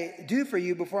may I do for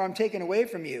you before I'm taken away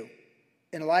from you?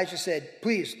 And Elijah said,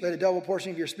 please let a double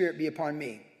portion of your spirit be upon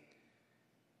me.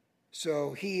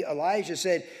 So Elijah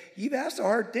said, you've asked a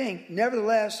hard thing.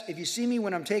 Nevertheless, if you see me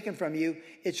when I'm taken from you,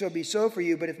 it shall be so for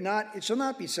you. But if not, it shall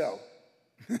not be so.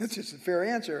 That's just a fair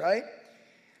answer, right?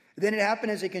 Then it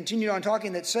happened as they continued on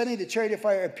talking that suddenly the chariot of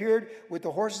fire appeared with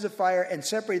the horses of fire and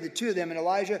separated the two of them. And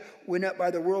Elijah went up by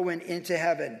the whirlwind into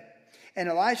heaven. And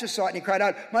Elisha saw it and he cried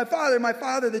out, my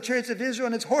father, the chariots of Israel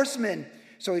and its horsemen.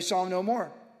 So he saw him no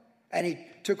more. And he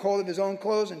took hold of his own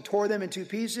clothes and tore them in two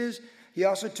pieces. He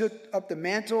also took up the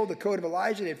mantle, the coat of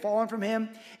Elijah that had fallen from him,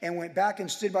 and went back and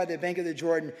stood by the bank of the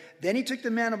Jordan. Then he took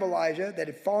the mantle of Elijah that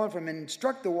had fallen from him and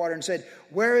struck the water and said,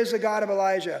 where is the God of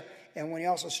Elijah? And when he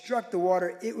also struck the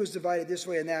water, it was divided this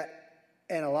way and that,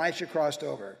 and Elisha crossed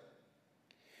over.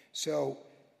 So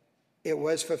it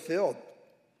was fulfilled.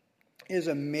 It is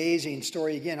an amazing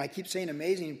story. Again, I keep saying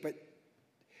amazing, but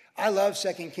I love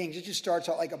 2 Kings. It just starts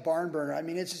out like a barn burner. I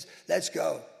mean, it's just, let's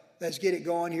go. Let's get it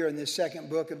going here in this second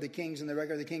book of the Kings and the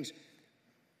record of the Kings.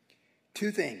 Two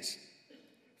things.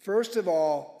 First of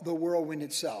all, the whirlwind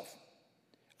itself.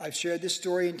 I've shared this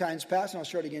story in times past, and I'll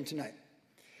share it again tonight.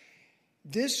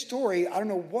 This story, I don't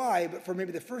know why, but for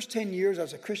maybe the first 10 years I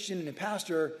was a Christian and a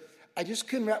pastor, I just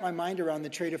couldn't wrap my mind around the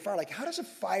chariot of fire. Like, how does a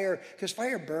fire, because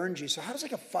fire burns you, so how does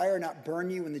like a fire not burn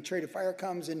you when the chariot of fire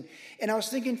comes? And I was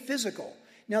thinking physical.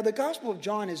 Now, the Gospel of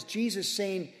John is Jesus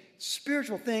saying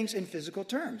spiritual things in physical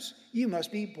terms. You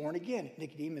must be born again.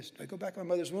 Nicodemus, do I go back to my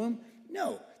mother's womb?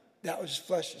 No, that was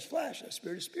flesh is flesh,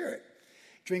 spirit is spirit.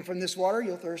 Drink from this water,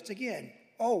 you'll thirst again.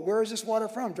 Oh, where is this water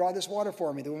from? Draw this water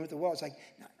for me. The woman at the well. It's like,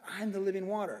 no, I'm the living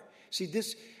water. See,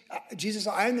 this, Jesus,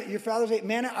 your fathers ate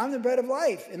manna. I'm the bread of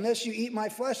life. Unless you eat my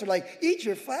flesh. They're like, eat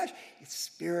your flesh. It's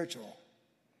spiritual.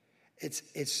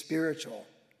 It's spiritual.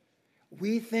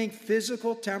 We think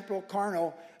physical, temporal,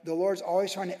 carnal. The Lord's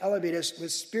always trying to elevate us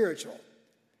with spiritual.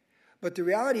 But the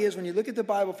reality is, when you look at the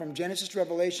Bible from Genesis to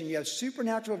Revelation, you have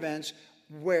supernatural events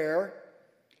where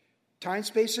time,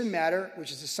 space, and matter,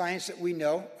 which is the science that we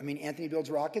know. I mean, Anthony builds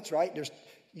rockets, right?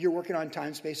 You're working on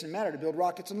time, space, and matter to build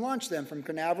rockets and launch them from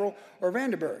Canaveral or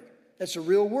Vandenberg. That's the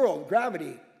real world,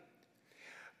 gravity.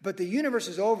 But the universe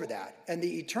is over that, and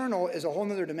the eternal is a whole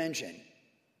other dimension.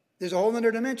 There's a whole other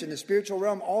dimension, the spiritual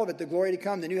realm, all of it, the glory to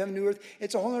come, the new heaven, new earth.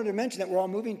 It's a whole other dimension that we're all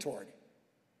moving toward.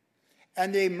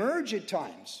 And they merge at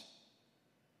times.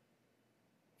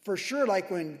 For sure, like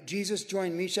when Jesus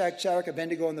joined Meshach, Shadrach,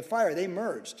 Abednego in the fire, they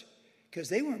merged because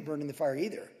they weren't burned in the fire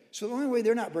either. So the only way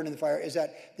they're not burned in the fire is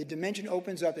that the dimension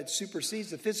opens up, it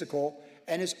supersedes the physical,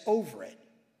 and is over it.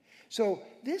 So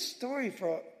this story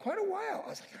for quite a while, I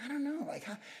was like, I don't know, like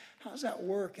how does that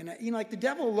work? And like the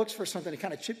devil looks for something to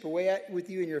kind of chip away at with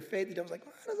you in your faith. The devil's like,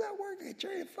 well, how does that work? Like a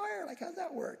chariot of fire, like how does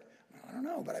that work? Well, I don't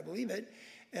know, but I believe it.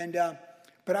 And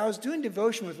but I was doing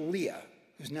devotion with Leah,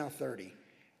 who's now 30,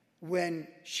 when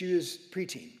she was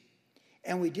preteen.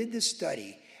 And we did this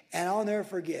study, and I'll never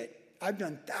forget, I've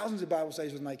done thousands of Bible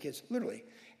studies with my kids, literally.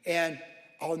 And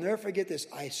I'll never forget this.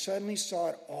 I suddenly saw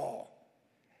it all.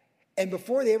 And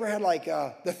before they ever had like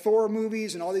the Thor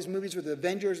movies and all these movies with the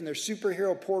Avengers and their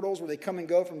superhero portals where they come and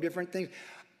go from different things,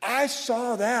 I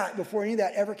saw that before any of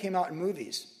that ever came out in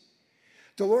movies.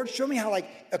 The Lord showed me how like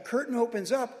a curtain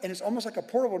opens up and it's almost like a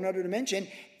portal to another dimension,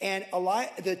 and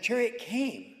the chariot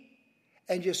came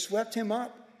and just swept him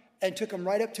up and took him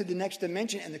right up to the next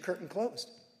dimension, and the curtain closed.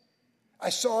 I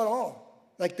saw it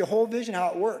all, like the whole vision, how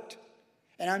it worked.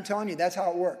 And I'm telling you, that's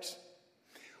how it works.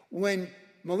 When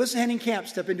Melissa Henning Camp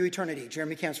stepped into eternity,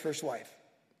 Jeremy Camp's first wife,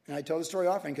 and I tell the story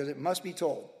often because it must be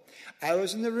told. I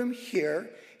was in the room here.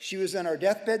 She was on our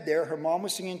deathbed there. Her mom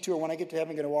was singing to her, "When I Get to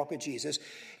Heaven, I'm going to walk with Jesus."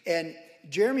 And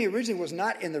Jeremy originally was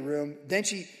not in the room. Then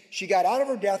she got out of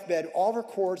her deathbed, all of her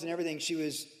cords and everything.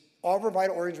 All of her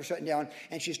vital organs were shutting down,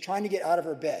 and she's trying to get out of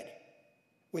her bed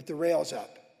with the rails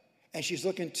up. And she's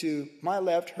looking to my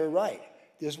left, her right,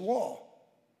 this wall.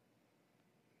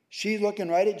 She's looking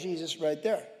right at Jesus right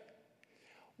there.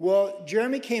 Well,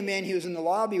 Jeremy came in. He was in the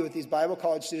lobby with these Bible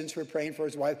college students who were praying for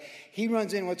his wife. He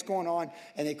runs in, what's going on?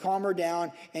 And they calm her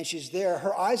down, and she's there.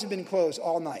 Her eyes have been closed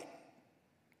all night.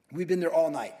 We've been there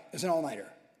all night. It's an all-nighter.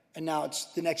 And now it's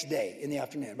the next day in the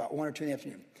afternoon, about 1 or 2 in the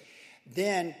afternoon.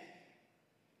 Then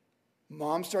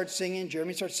Mom starts singing.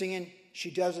 Jeremy starts singing. She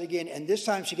does it again. And this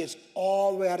time she gets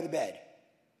all the way out of the bed.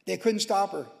 They couldn't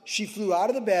stop her. She flew out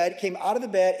of the bed, came out of the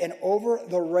bed, and over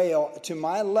the rail to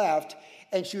my left,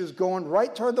 and she was going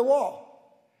right toward the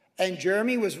wall. And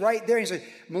Jeremy was right there. He said,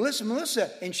 Melissa.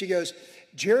 And she goes,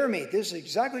 Jeremy, this is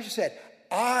exactly what she said.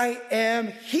 I am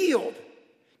healed.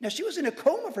 Now, she was in a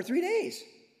coma for 3 days.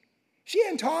 She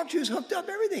hadn't talked. She was hooked up,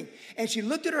 everything. And she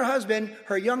looked at her husband,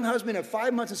 her young husband of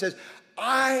 5 months, and says,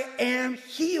 I am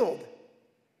healed.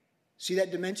 See,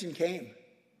 that dimension came.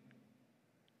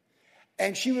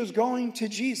 And she was going to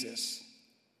Jesus.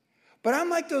 But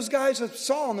I'm like those guys of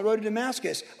Saul on the road to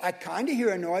Damascus. I kind of hear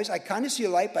a noise. I kind of see a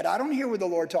light, but I don't hear with the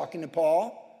Lord talking to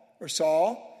Paul or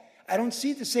Saul. I don't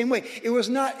see it the same way. It was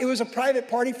a private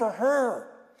party for her.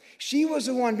 She was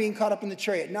the one being caught up in the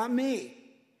chariot, not me.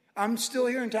 I'm still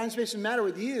here in time, space, and matter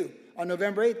with you on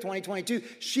November 8th, 2022.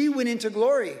 She went into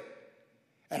glory,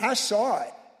 and I saw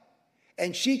it.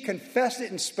 And she confessed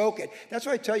it and spoke it. That's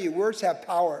why I tell you, words have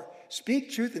power. Speak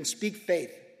truth and speak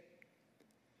faith.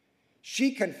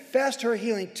 She confessed her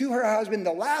healing to her husband,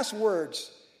 the last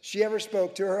words she ever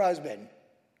spoke to her husband.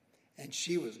 And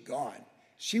she was gone.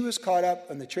 She was caught up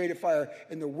on the chariot of fire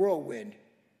in the whirlwind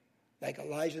like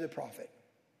Elijah the prophet.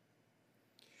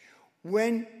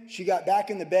 When she got back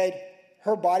in the bed,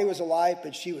 her body was alive,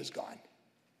 but she was gone.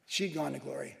 She'd gone to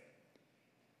glory.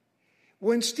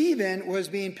 When Stephen was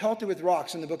being pelted with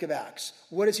rocks in the book of Acts,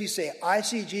 what does he say? I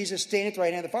see Jesus standing at the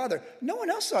right hand of the Father. No one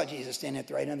else saw Jesus standing at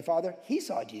the right hand of the Father. He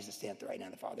saw Jesus stand at the right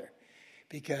hand of the Father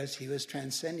because he was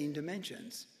transcending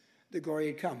dimensions. The glory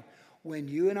had come. When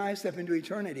you and I step into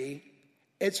eternity,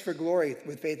 it's for glory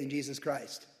with faith in Jesus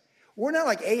Christ. We're not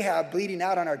like Ahab bleeding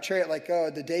out on our chariot like,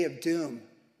 the day of doom.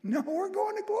 No, we're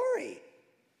going to glory.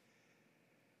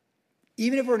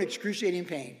 Even if we're in excruciating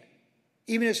pain.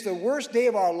 Even if it's the worst day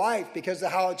of our life because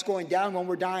of how it's going down when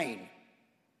we're dying.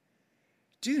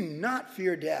 Do not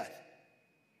fear death.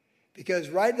 Because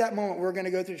right at that moment, we're going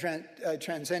to go through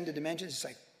transcendent dimensions. It's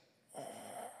like,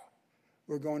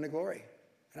 we're going to glory.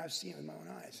 And I've seen it with my own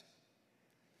eyes.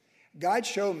 God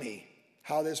showed me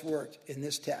how this worked in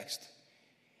this text.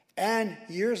 And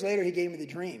years later, he gave me the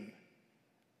dream.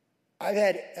 I've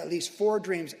had at least 4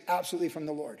 dreams absolutely from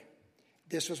the Lord.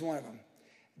 This was one of them.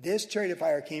 This chariot of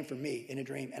fire came from me in a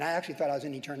dream, and I actually thought I was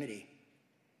in eternity.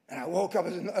 And I woke up,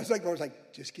 I was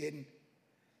like, just kidding.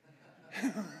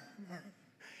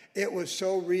 It was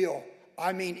so real.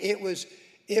 I mean, it was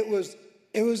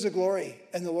the glory,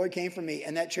 and the Lord came for me,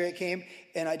 and that chariot came,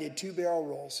 and I did 2 barrel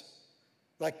rolls.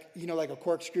 Like a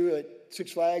corkscrew at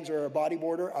Six Flags or a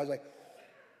bodyboarder. I was like,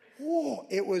 whoa.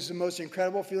 It was the most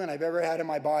incredible feeling I've ever had in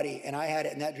my body, and I had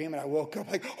it in that dream, and I woke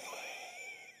up like,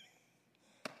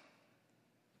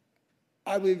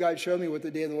 I believe God showed me what the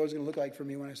day of the Lord is going to look like for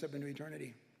me when I step into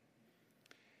eternity.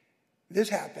 This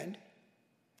happened.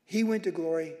 He went to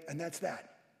glory, and that's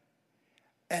that.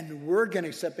 And we're going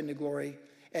to step into glory.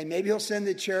 And maybe he'll send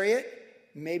the chariot,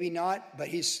 maybe not, but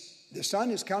the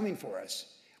Son is coming for us.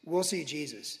 We'll see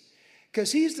Jesus.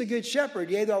 Because he's the good shepherd.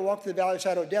 Yea, though I walk through the valley of the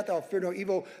shadow of death, I'll fear no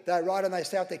evil. Thy rod and thy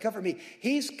staff, they comfort me.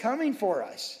 He's coming for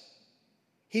us.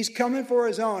 He's coming for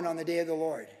his own on the day of the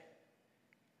Lord.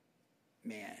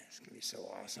 Man, it's going to be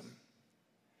so awesome.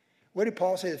 What did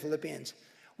Paul say to the Philippians?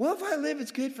 Well, if I live,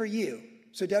 it's good for you.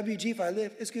 So WG, if I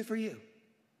live, it's good for you.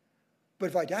 But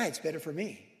if I die, it's better for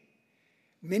me.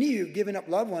 Many of you have given up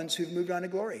loved ones who've moved on to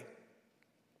glory.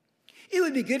 It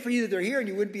would be good for you that they're here and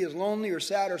you wouldn't be as lonely or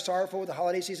sad or sorrowful with the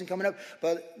holiday season coming up.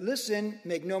 But listen,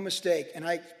 make no mistake, and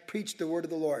I preach the word of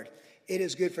the Lord. It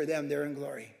is good for them. They're in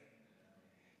glory.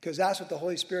 Because that's what the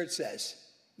Holy Spirit says,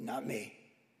 not me.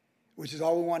 Which is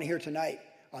all we want to hear tonight,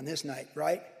 on this night,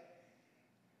 right?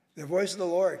 The voice of the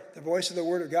Lord, the voice of the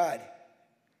word of God.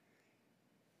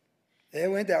 They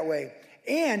went that way.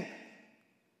 And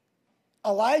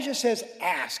Elijah says,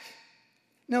 ask.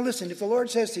 Now listen, if the Lord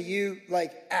says to you,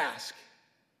 like, ask,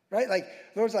 right? Like,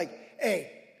 the Lord's like,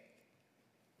 hey,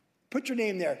 put your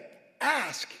name there.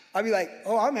 Ask. I'll be like,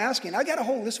 oh, I'm asking. I got a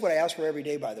whole list of what I ask for every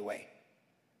day, by the way,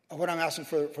 of what I'm asking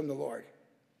for from the Lord.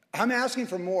 I'm asking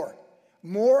for more.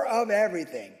 More of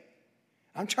everything.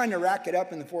 I'm trying to rack it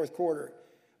up in the fourth quarter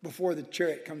before the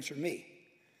chariot comes for me.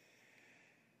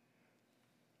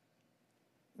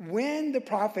 When the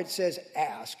prophet says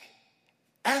ask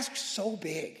so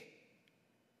big.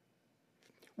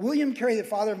 William Carey, the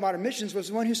father of modern missions, was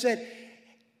the one who said,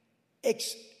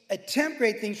 attempt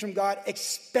great things from God,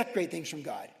 expect great things from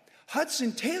God.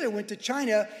 Hudson Taylor went to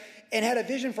China and had a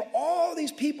vision for all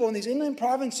these people in these inland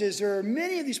provinces. There are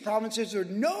many of these provinces. There are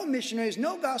no missionaries,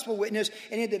 no gospel witness,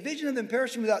 and he had the vision of them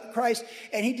perishing without Christ,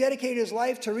 and he dedicated his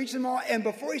life to reach them all. And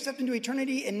before he stepped into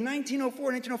eternity in 1904,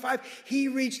 1905, he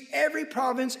reached every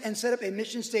province and set up a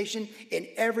mission station in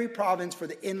every province for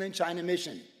the inland China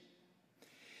mission.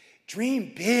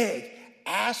 Dream big,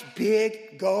 ask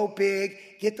big, go big,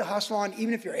 get the hustle on.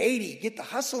 Even if you're 80, get the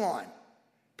hustle on.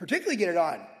 Particularly get it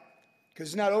on, because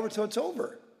it's not over till it's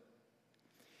over.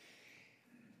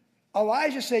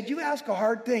 Elijah said, you ask a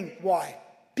hard thing. Why?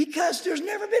 Because there's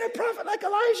never been a prophet like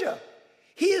Elijah.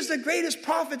 He is the greatest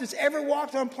prophet that's ever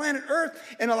walked on planet Earth.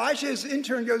 And Elisha, his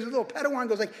intern, goes, a little Padawan,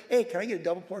 goes like, hey, can I get a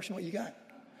double portion of what you got?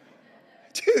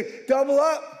 Dude, double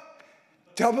up.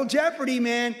 Double jeopardy,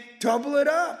 man. Double it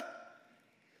up.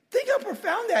 Think how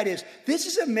profound that is. This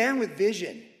is a man with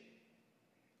vision.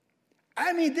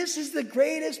 I mean, this is the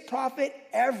greatest prophet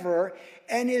ever.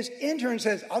 And his intern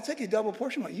says, I'll take a double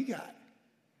portion of what you got.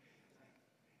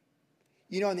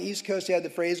 You know, on the East Coast, they had the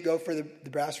phrase, go for the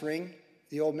brass ring.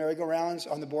 The old merry-go-rounds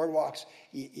on the boardwalks.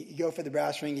 You go for the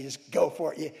brass ring, you just go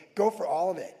for it. You go for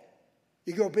all of it.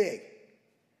 You go big.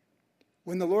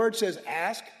 When the Lord says,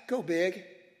 ask, go big.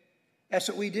 That's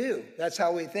what we do. That's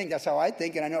how we think. That's how I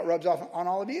think, and I know it rubs off on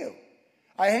all of you.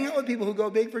 I hang out with people who go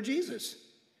big for Jesus.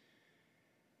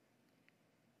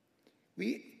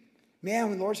 When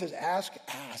the Lord says, ask,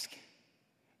 ask.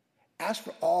 Ask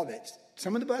for all of it.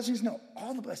 Some of the blessings? No,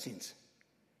 all the blessings.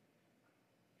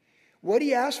 What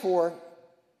he asked for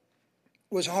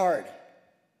was hard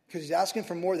because he's asking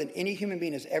for more than any human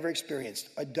being has ever experienced,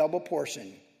 a double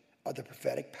portion of the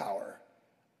prophetic power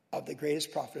of the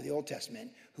greatest prophet of the Old Testament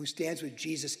who stands with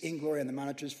Jesus in glory on the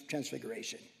Mount of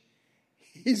Transfiguration.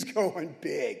 He's going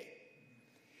big.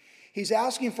 He's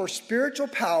asking for spiritual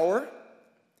power.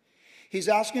 He's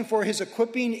asking for his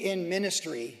equipping in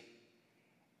ministry,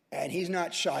 and he's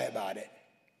not shy about it.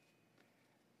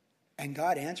 And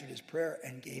God answered his prayer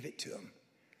and gave it to him.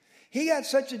 He got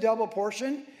such a double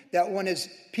portion that when his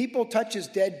people touch his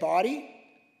dead body,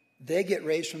 they get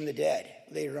raised from the dead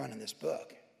later on in this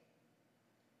book.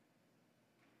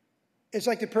 It's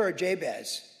like the prayer of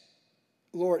Jabez.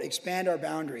 Lord, expand our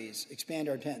boundaries, expand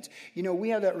our tents. You know, we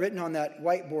have that written on that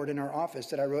whiteboard in our office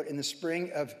that I wrote in the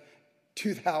spring of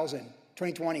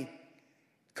 2020,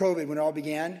 COVID, when it all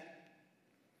began.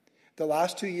 The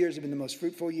last 2 years have been the most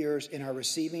fruitful years in our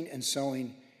receiving and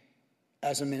sowing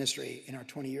as a ministry in our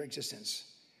 20-year existence.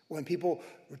 When people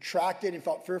retracted and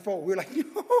felt fearful, we were like, no,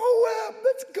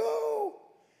 let's go.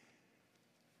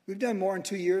 We've done more in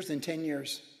 2 years than 10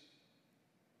 years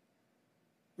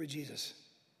with Jesus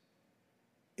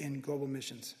in global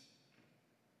missions.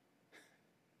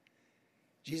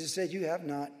 Jesus said, you have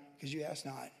not because you ask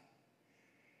not.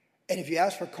 And if you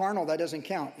ask for carnal, that doesn't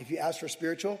count. If you ask for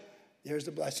spiritual, there's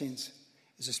the blessings.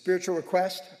 It's a spiritual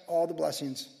request, all the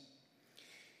blessings.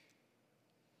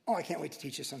 Oh, I can't wait to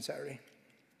teach this on Saturday.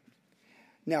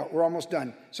 Now, we're almost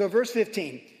done. So verse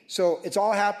 15. So it's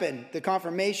all happened. The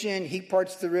confirmation, he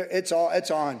parts the river. It's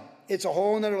on. It's a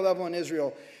whole nother level in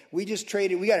Israel. We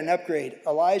got an upgrade.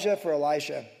 Elijah for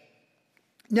Elisha.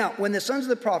 Now, when the sons of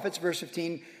the prophets, verse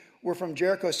 15, were from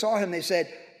Jericho, saw him, they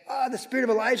said, the spirit of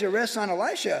Elijah rests on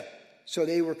Elisha. So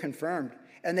they were confirmed.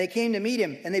 And they came to meet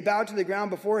him, and they bowed to the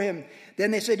ground before him.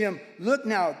 Then they said to him, look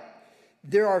now,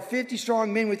 there are 50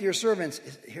 strong men with your servants.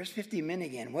 Here's 50 men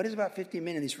again. What is about 50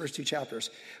 men in these first two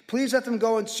chapters? Please let them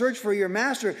go and search for your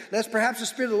master, lest perhaps the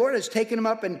Spirit of the Lord has taken him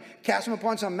up and cast him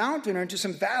upon some mountain or into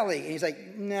some valley. And he's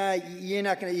like, nah, you're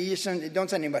not going to, don't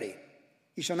send anybody.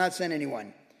 You shall not send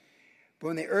anyone. But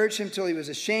when they urged him till he was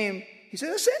ashamed, he said,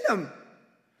 let's send them.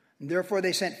 And therefore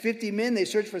they sent 50 men. They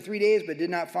searched for 3 days, but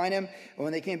did not find him. And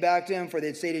when they came back to him, for they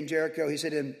had stayed in Jericho, he said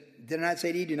to them, did I not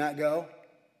say to you, do not go?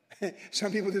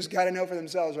 Some people just got to know for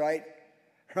themselves, right?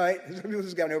 Right? Some people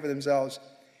just got to know for themselves.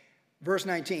 Verse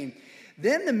 19.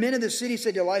 Then the men of the city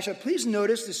said to Elisha, please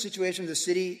notice the situation of the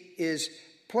city is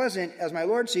pleasant, as my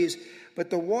Lord sees, but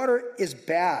the water is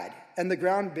bad and the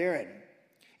ground barren.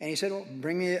 And he said, well,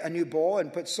 bring me a new bowl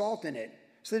and put salt in it.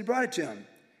 So they brought it to him.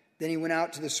 Then he went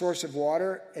out to the source of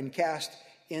water and cast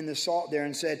in the salt there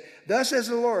and said, thus says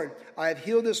the Lord, I have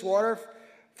healed this water.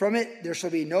 From it there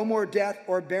shall be no more death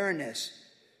or barrenness.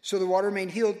 So the water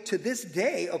remained healed to this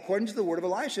day, according to the word of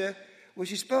Elisha, which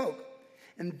he spoke.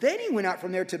 And then he went out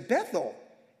from there to Bethel.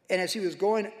 And as he was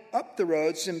going up the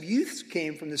road, some youths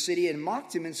came from the city and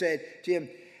mocked him and said to him,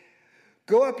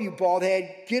 go up, you bald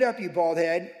head. Get up, you bald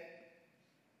head.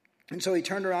 And so he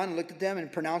turned around and looked at them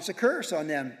and pronounced a curse on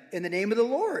them in the name of the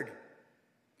Lord.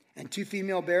 And 2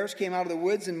 female bears came out of the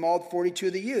woods and mauled 42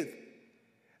 of the youth.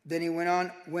 Then he went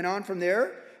on from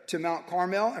there to Mount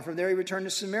Carmel, and from there he returned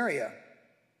to Samaria.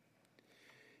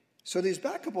 So these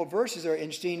back couple of verses are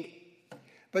interesting,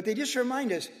 but they just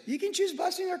remind us, you can choose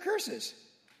blessing or curses,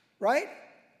 right?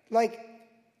 Like,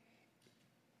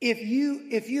 if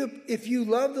you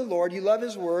love the Lord, you love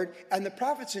his word, and the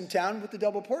prophet's in town with the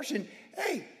double portion,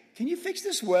 hey, can you fix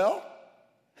this well?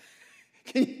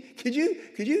 Could you,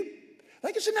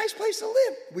 like, it's a nice place to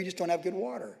live. We just don't have good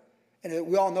water. And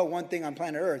we all know one thing on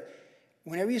planet Earth.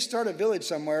 Whenever you start a village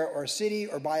somewhere or a city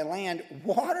or buy land,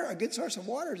 water, a good source of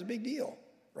water is a big deal.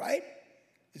 Right?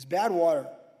 It's bad water.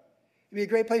 It'd be a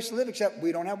great place to live, except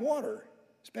we don't have water,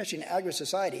 especially in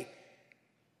agri-society.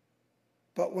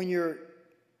 But when you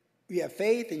have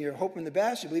faith and you're hoping the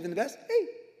best, you believe in the best, hey,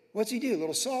 what's he do? A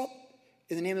little salt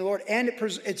in the name of the Lord. And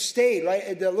it stayed,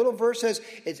 right? The little verse says,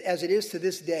 it's as it is to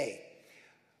this day.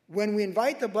 When we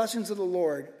invite the blessings of the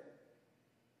Lord,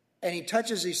 and he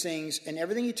touches these things, and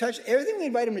everything we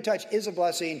invite him to touch is a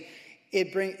blessing,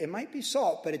 it might be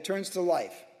salt, but it turns to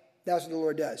life. That's what the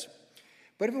Lord does.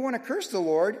 But if we want to curse the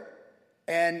Lord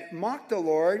and mock the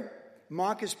Lord,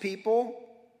 mock his people,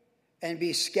 and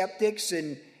be skeptics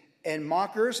and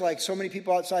mockers, like so many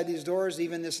people outside these doors,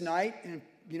 even this night in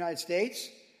the United States,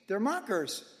 they're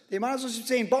mockers. They might as well be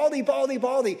saying, baldy, baldy,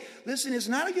 baldy. Listen, it's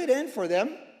not a good end for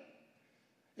them.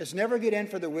 It's never a good end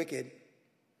for the wicked.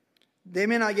 They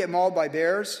may not get mauled by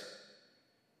bears,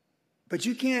 but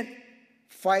you can't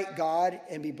fight God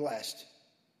and be blessed.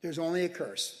 There's only a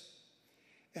curse.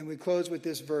 And we close with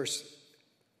this verse,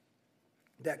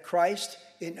 that Christ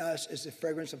in us is the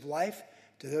fragrance of life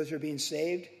to those who are being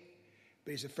saved,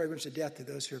 but he's the fragrance of death to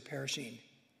those who are perishing.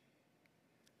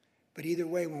 But either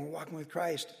way, when we're walking with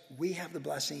Christ, we have the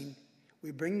blessing.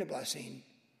 We bring the blessing.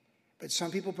 But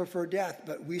some people prefer death,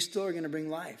 but we still are going to bring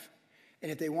life. And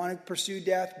if they want to pursue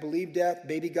death, believe death,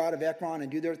 baby God of Ekron,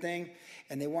 and do their thing,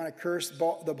 and they want to curse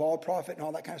the bald prophet and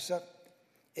all that kind of stuff,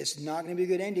 it's not going to be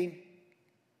a good ending.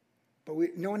 But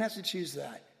no one has to choose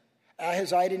that.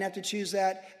 Ahaziah didn't have to choose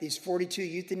that. These 42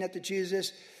 youth didn't have to choose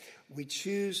this. We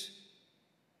choose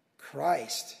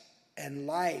Christ and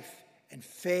life and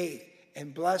faith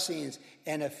and blessings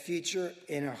and a future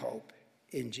and a hope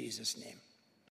in Jesus' name.